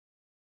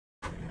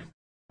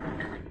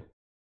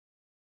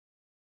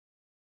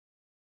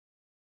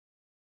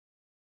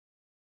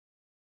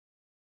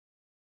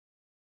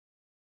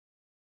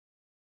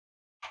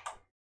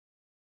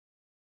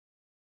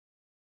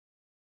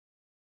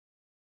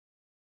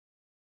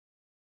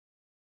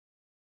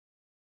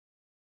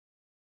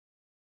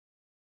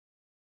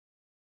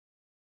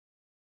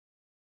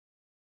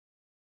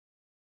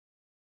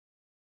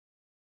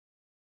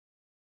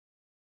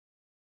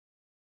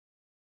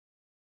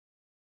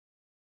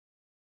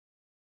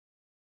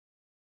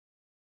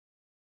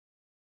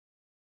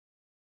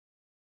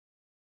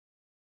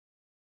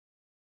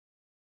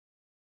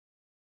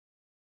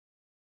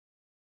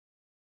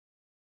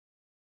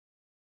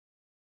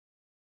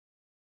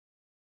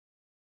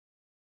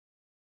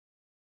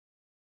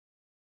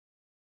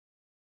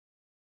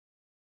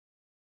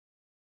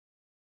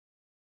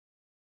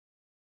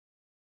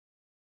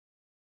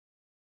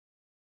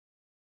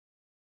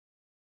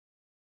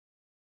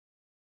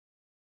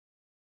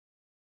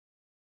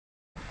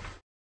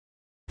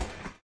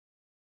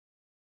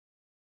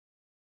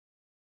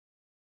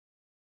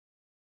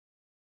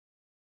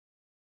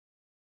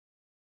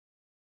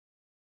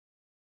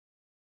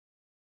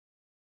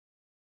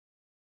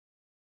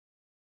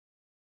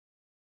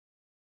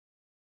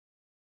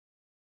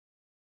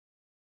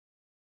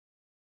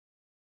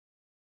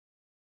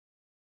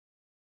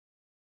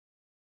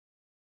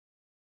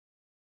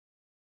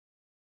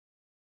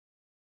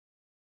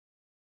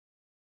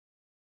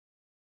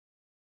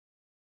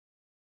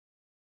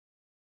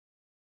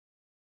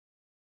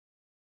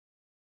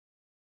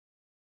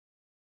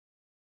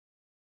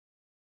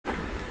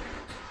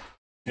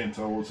 Can't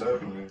tell what's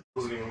happening. It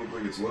doesn't even look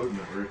like it's loading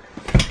it right.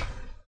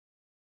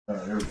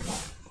 Alright, there we go.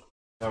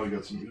 Now we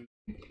got some good.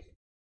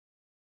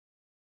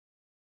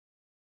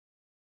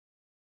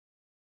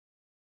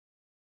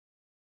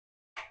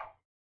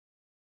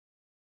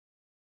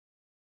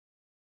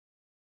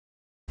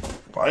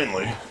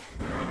 Finally.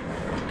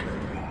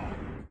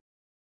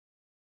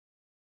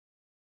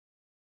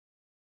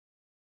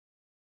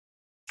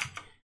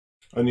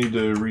 I need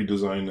to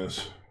redesign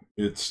this.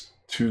 It's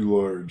too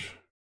large.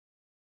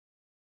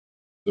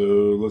 So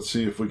let's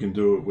see if we can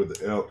do it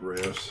without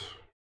rafts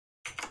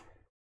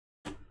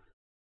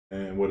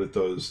and what it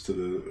does to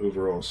the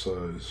overall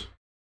size.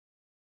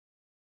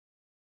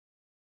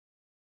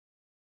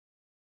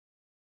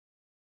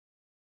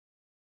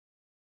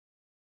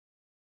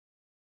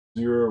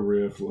 0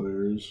 raft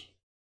layers.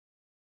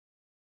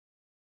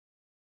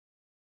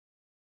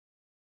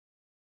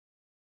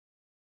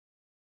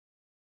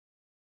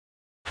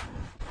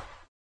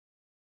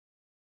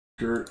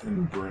 Skirt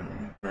and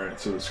brim. Alright,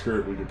 so the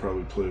skirt we could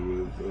probably play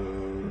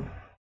with.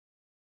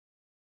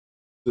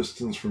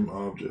 Distance from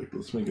object.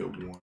 Let's make it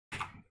 1.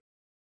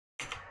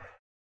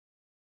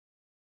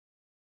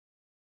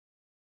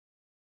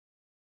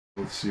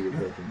 Let's see what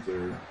happens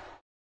there.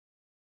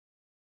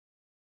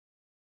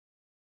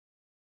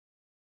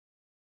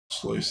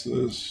 Slice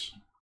this.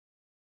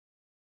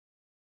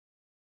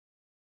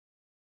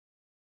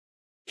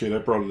 Okay,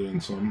 that brought it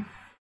in some.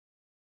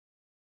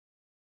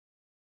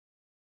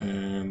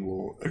 And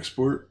we'll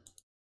export.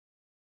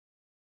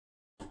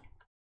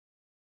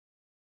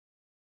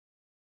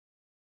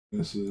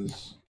 This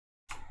is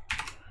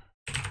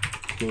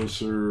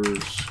closer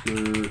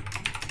skirt,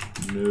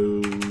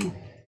 no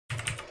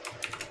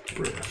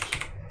raft.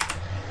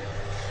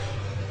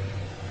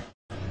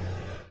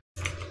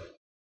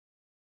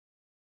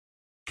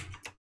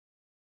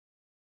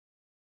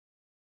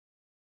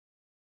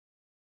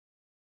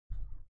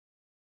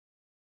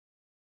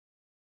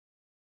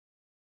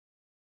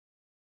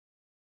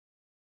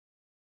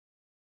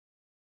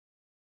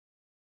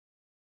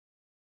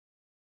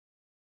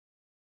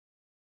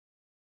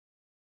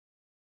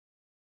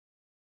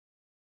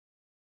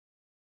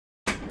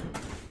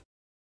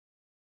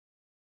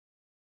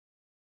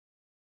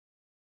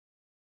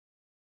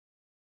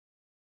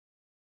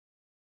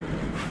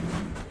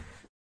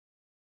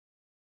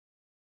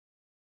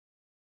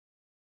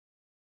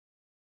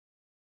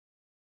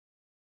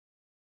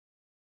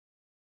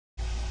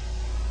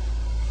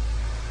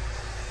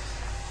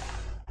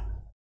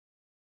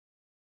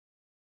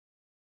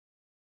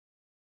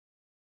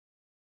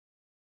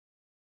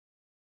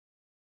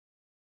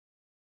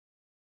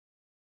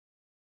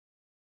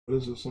 What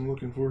is this I'm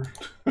looking for?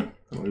 I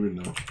don't even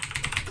know.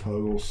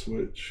 Toggle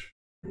switch.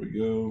 Here we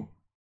go.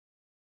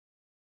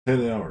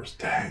 10 hours.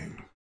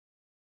 Dang.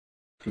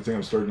 Good thing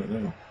I'm starting it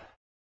now.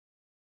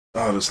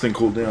 Ah, this thing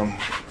cooled down.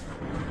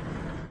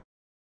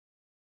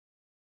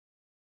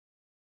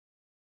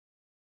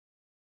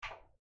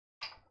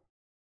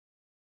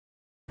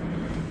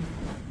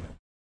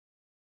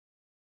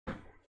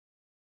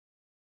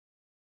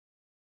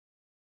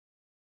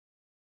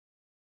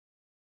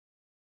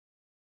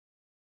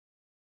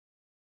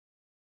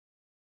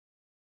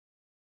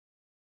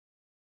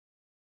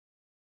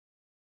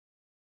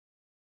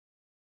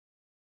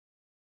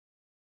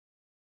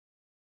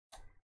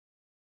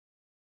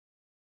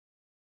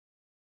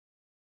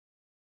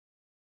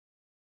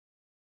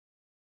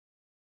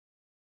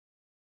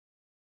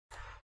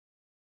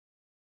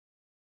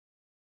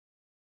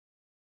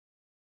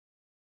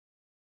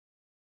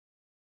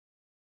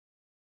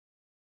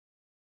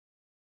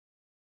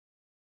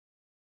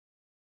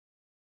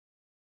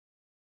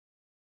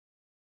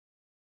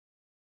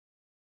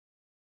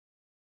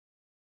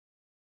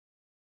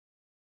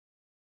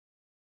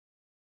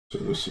 So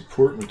the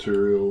support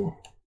material,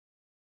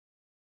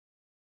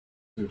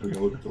 see if we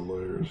can look at the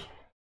layers.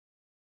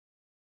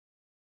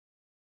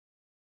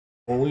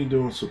 Only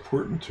doing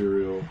support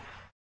material,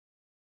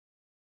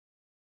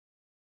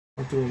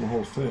 not doing the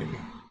whole thing.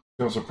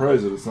 I'm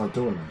surprised that it's not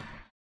doing it.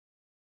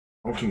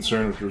 I'm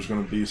concerned if there's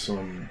going to be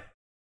some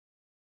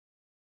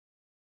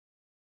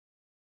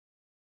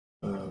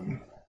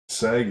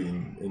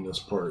sagging in this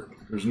part.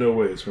 There's no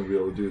way it's going to be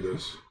able to do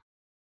this.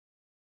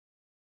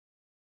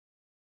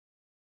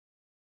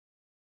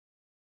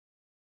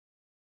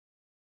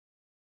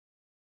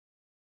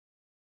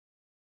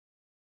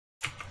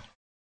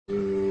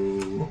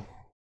 So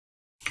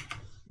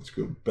let's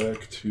go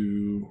back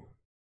to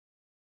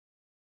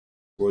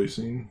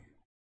splicing.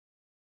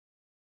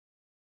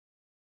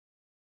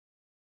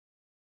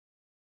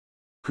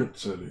 Print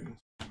settings.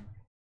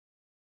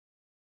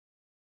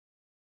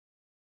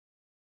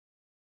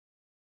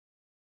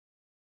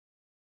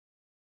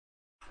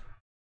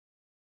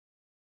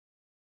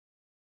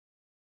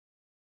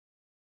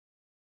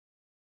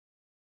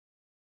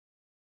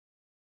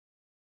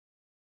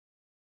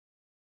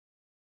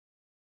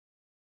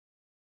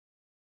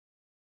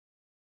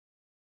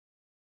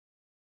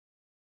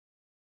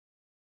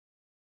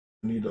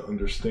 I need to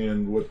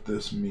understand what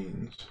this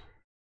means.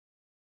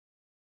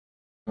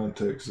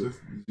 Context Z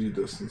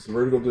distance. The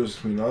vertical distance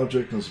between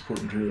object and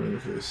support material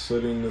interface.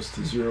 Setting this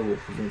to 0 will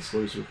prevent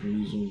slicer from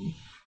using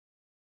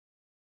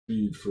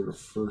speed for the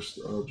first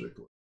object.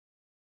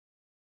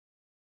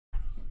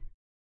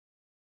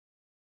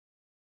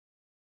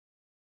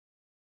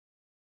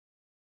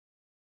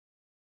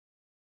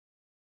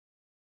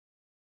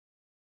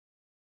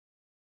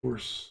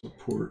 Force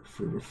support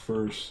for the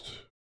first.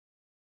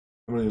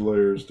 How many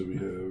layers do we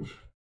have?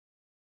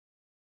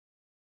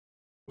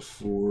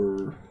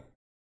 4,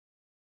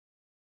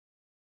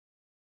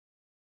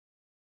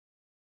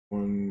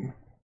 1,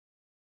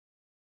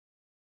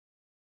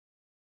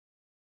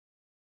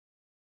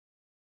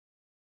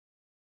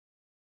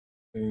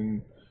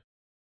 10,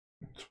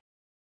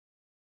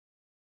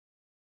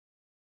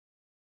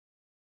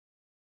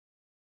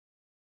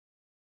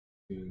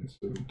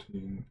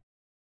 17.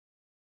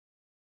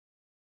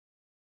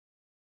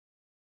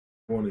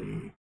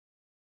 20.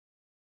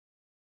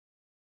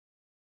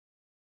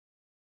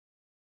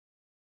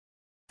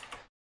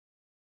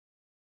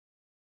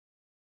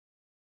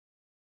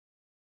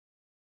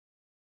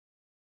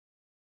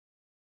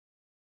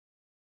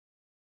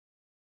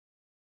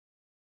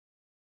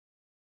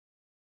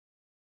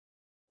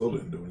 Still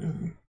didn't do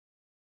anything.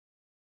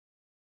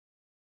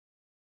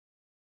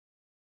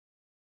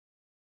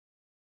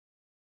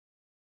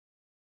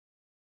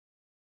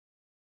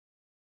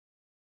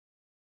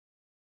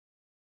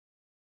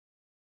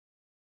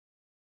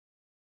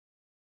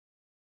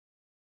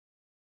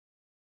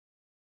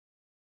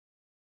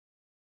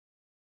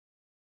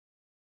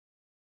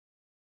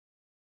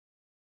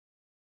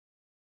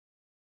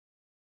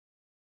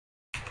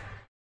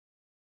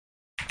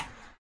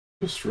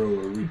 Just throw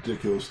a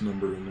ridiculous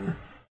number in there.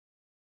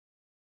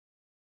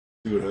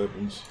 See what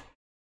happens.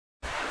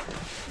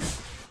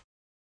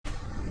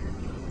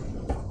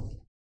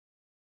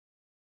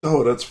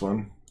 Oh, that's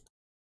fun.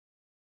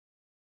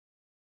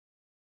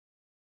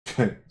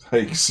 I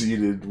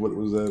exceeded what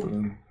was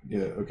happening.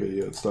 Yeah, okay,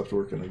 yeah, it stopped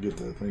working. I get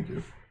that. Thank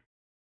you.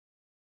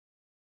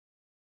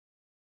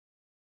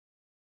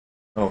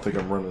 I don't think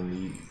I'm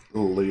running the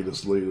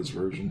latest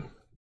version.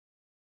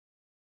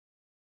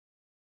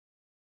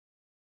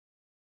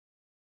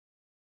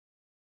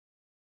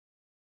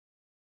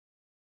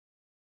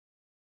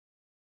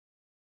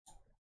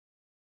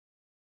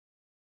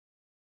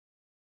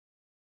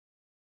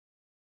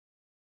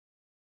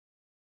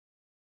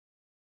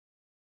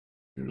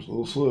 Here's a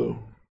little slow.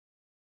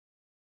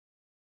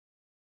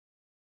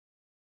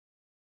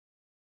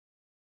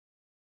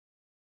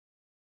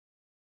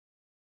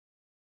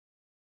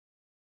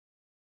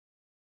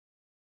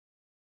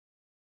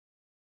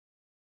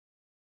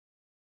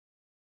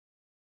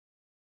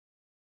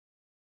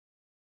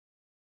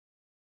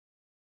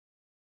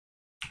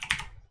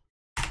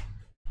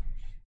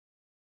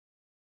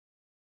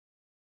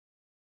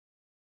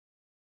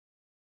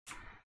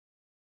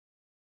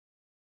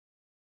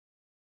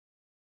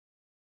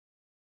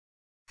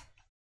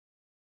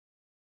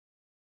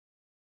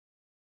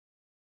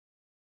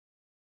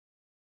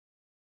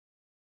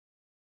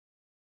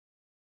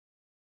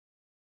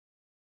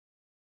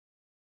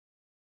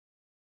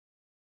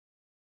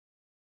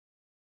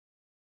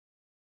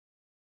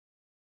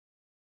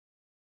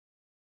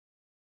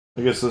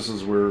 I guess this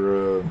is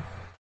where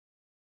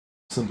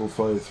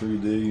Simplify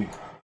 3D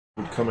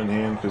would come in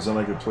hand, because then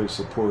I could place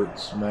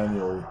supports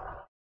manually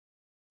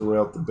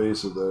throughout the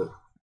base of that.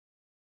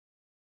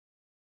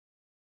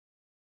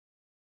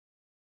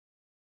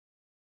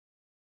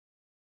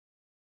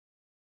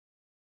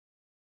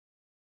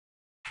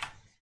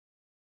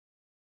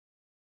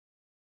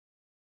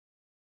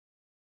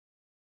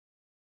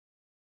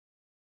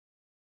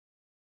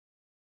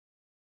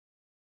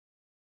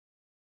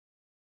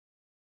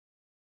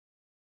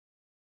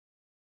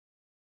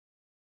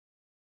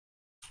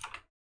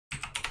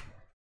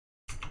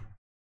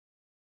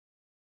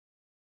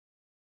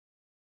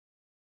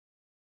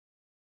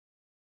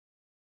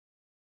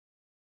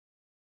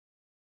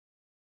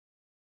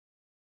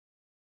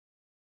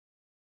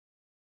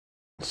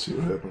 Let's see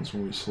what happens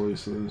when we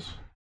slice this.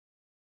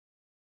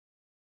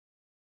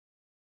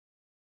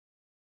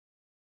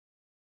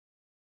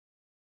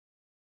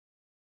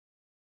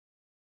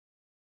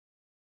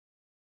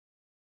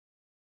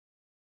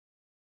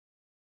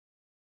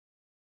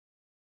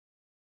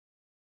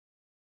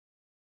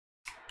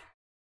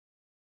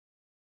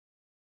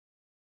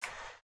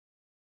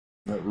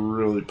 That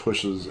really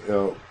pushes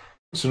out.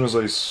 As soon as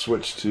I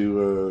switch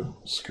to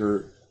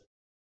skirt,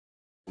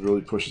 it really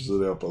pushes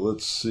it out. But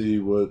let's see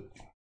what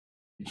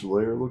each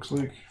layer looks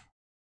like.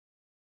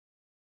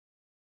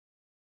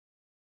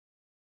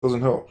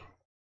 Doesn't help.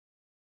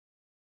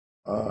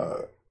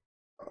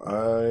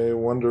 I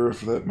wonder if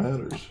that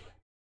matters.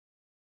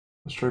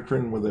 Let's try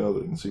printing without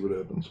it and see what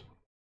happens.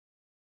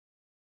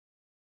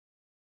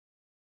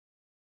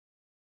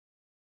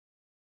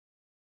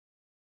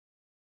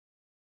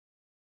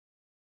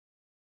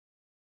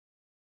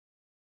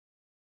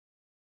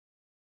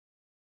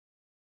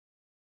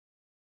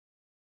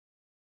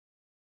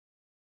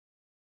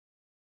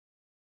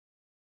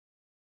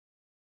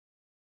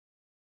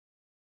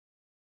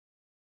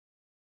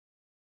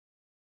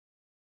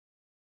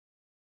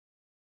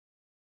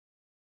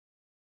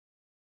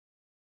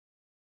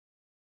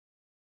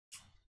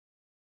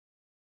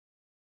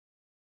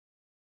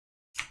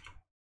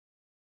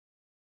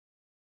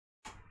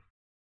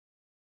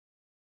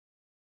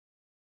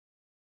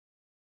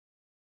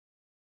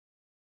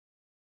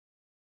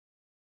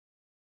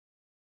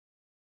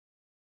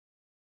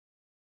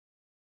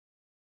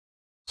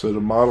 So the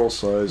model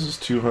size is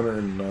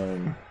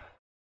 209.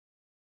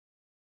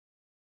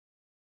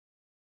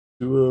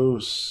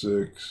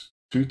 206,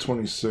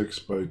 226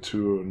 by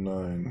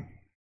 209,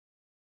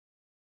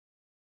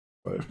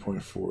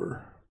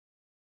 5.4.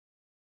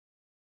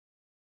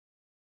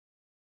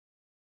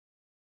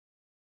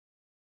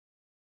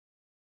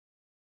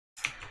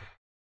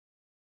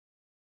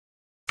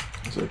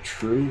 Is that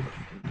true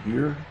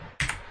here?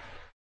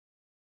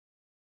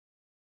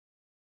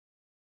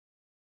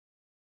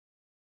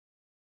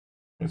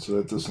 And so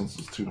that distance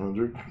is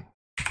 200.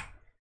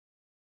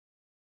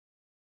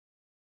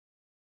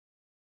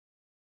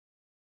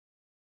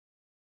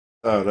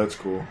 Oh, that's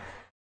cool.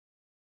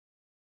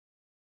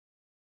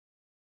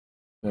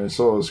 And I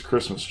saw his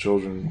Christmas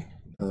children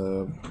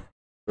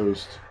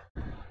post.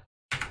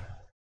 I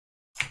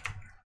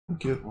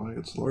get why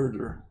it's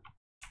larger.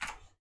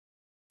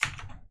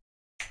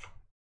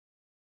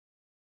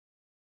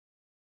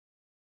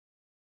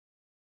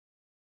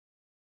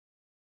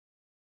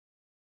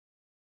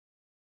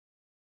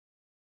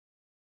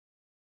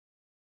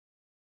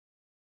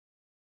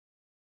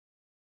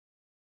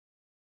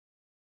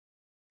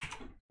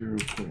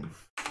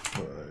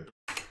 .5.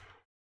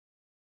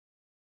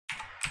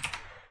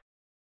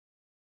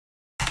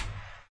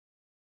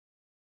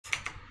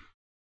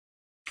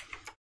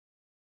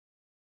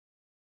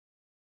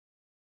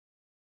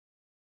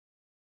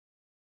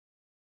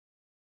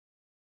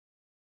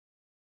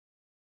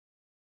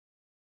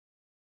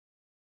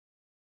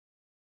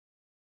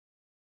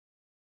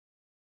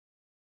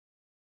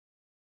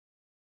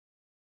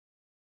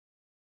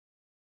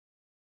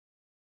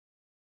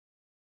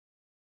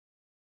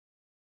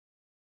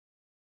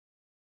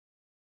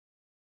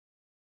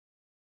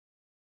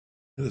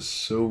 It is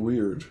so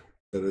weird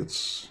that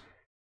it's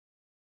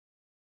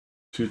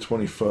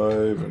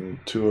 225 and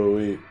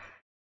 208.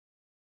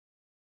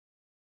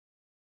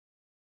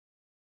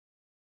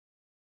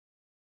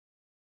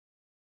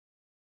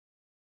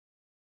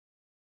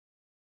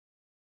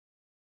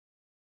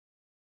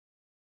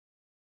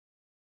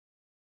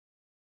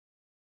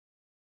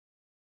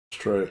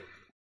 Let's try it.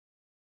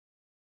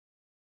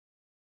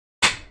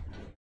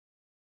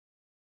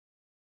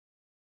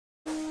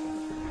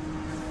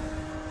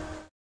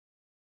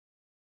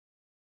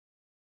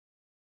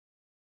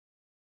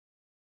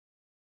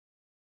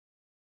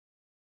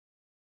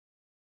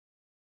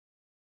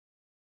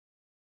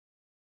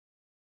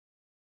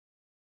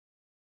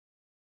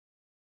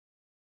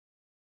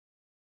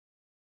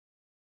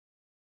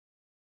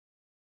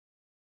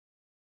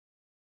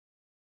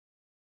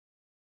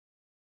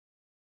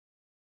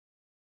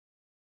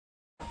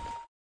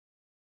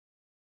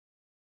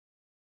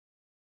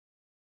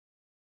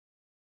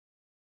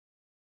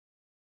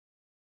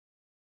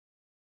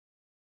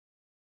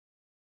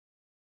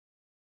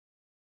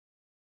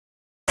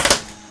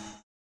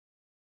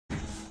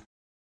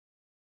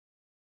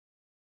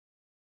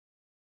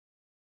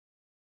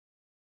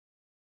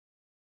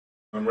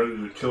 I'm ready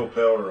to kill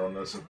power on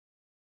this. It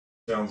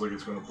sounds like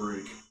it's going to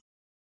break.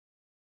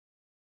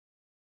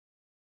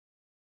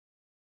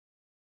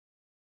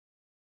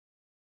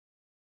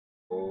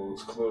 Oh,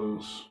 it's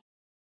close.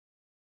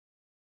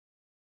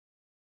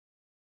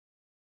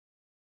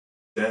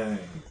 Dang.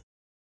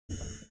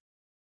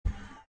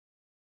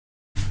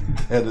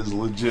 That is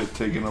legit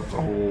taking up the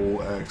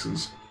whole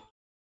axis.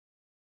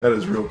 That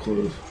is real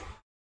close.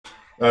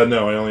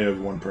 No, I only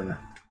have one printer.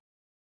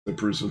 The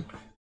Prusa.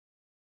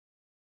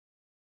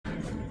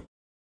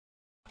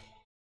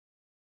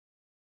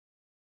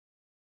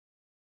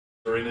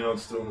 So right now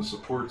it's doing the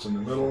supports in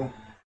the middle.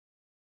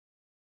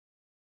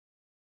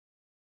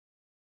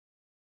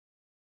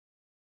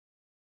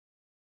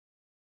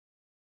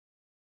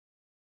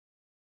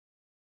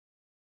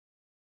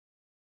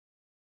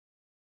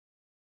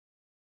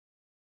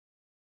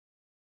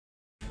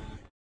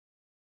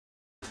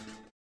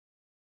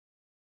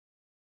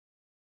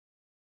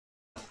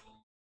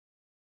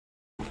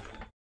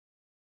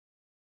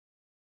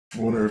 I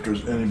wonder if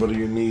there's anybody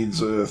who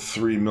needs a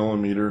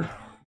 3mm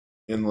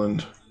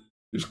inland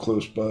who's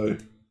close by.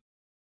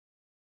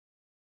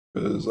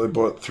 Because I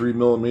bought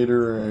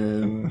 3mm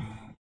and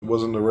it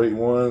wasn't the right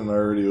one and I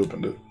already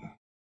opened it.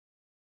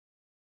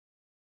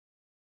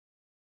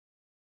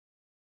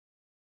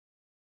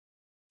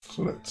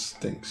 So that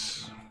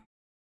stinks.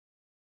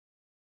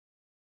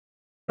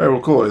 Alright,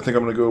 well cool. I think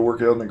I'm going to go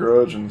work out in the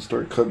garage and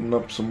start cutting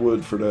up some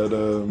wood for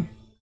that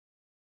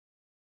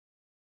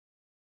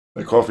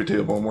coffee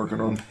table I'm working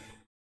on.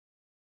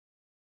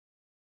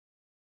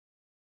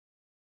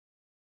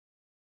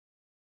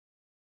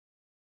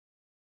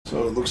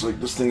 So it looks like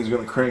this thing's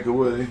going to crank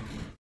away.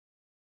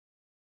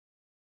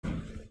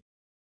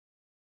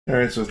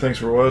 Alright, so thanks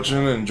for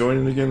watching and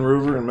joining again,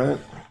 Rover and Matt.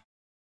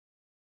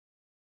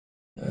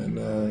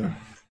 And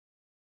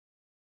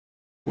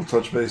we'll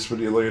touch base with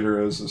you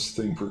later as this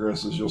thing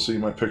progresses. You'll see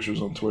my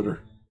pictures on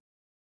Twitter.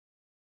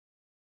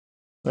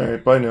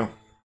 Alright, bye now.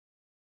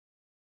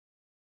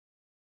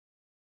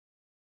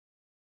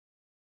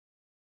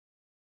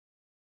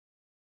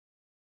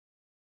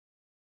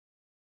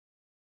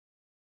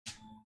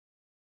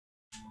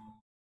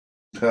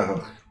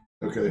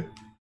 Okay.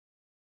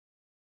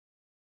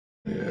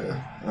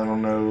 Yeah, I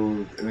don't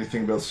know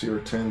anything about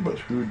CR10, but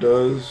who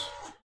does?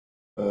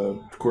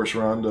 Of course,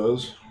 Ron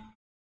does.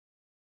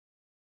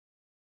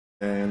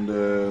 And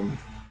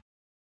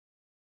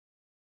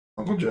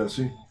Uncle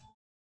Jesse.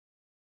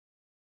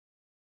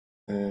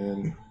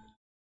 And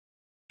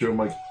Joe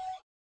Mike,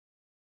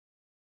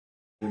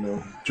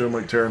 Joe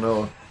Mike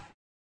Terranella.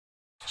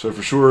 So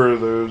for sure,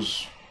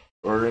 those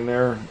are in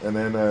there. And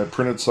then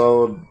Printed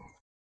Solid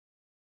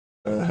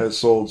has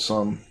sold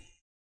some.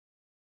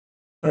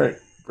 All right,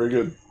 very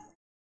good.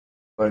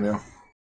 Bye now.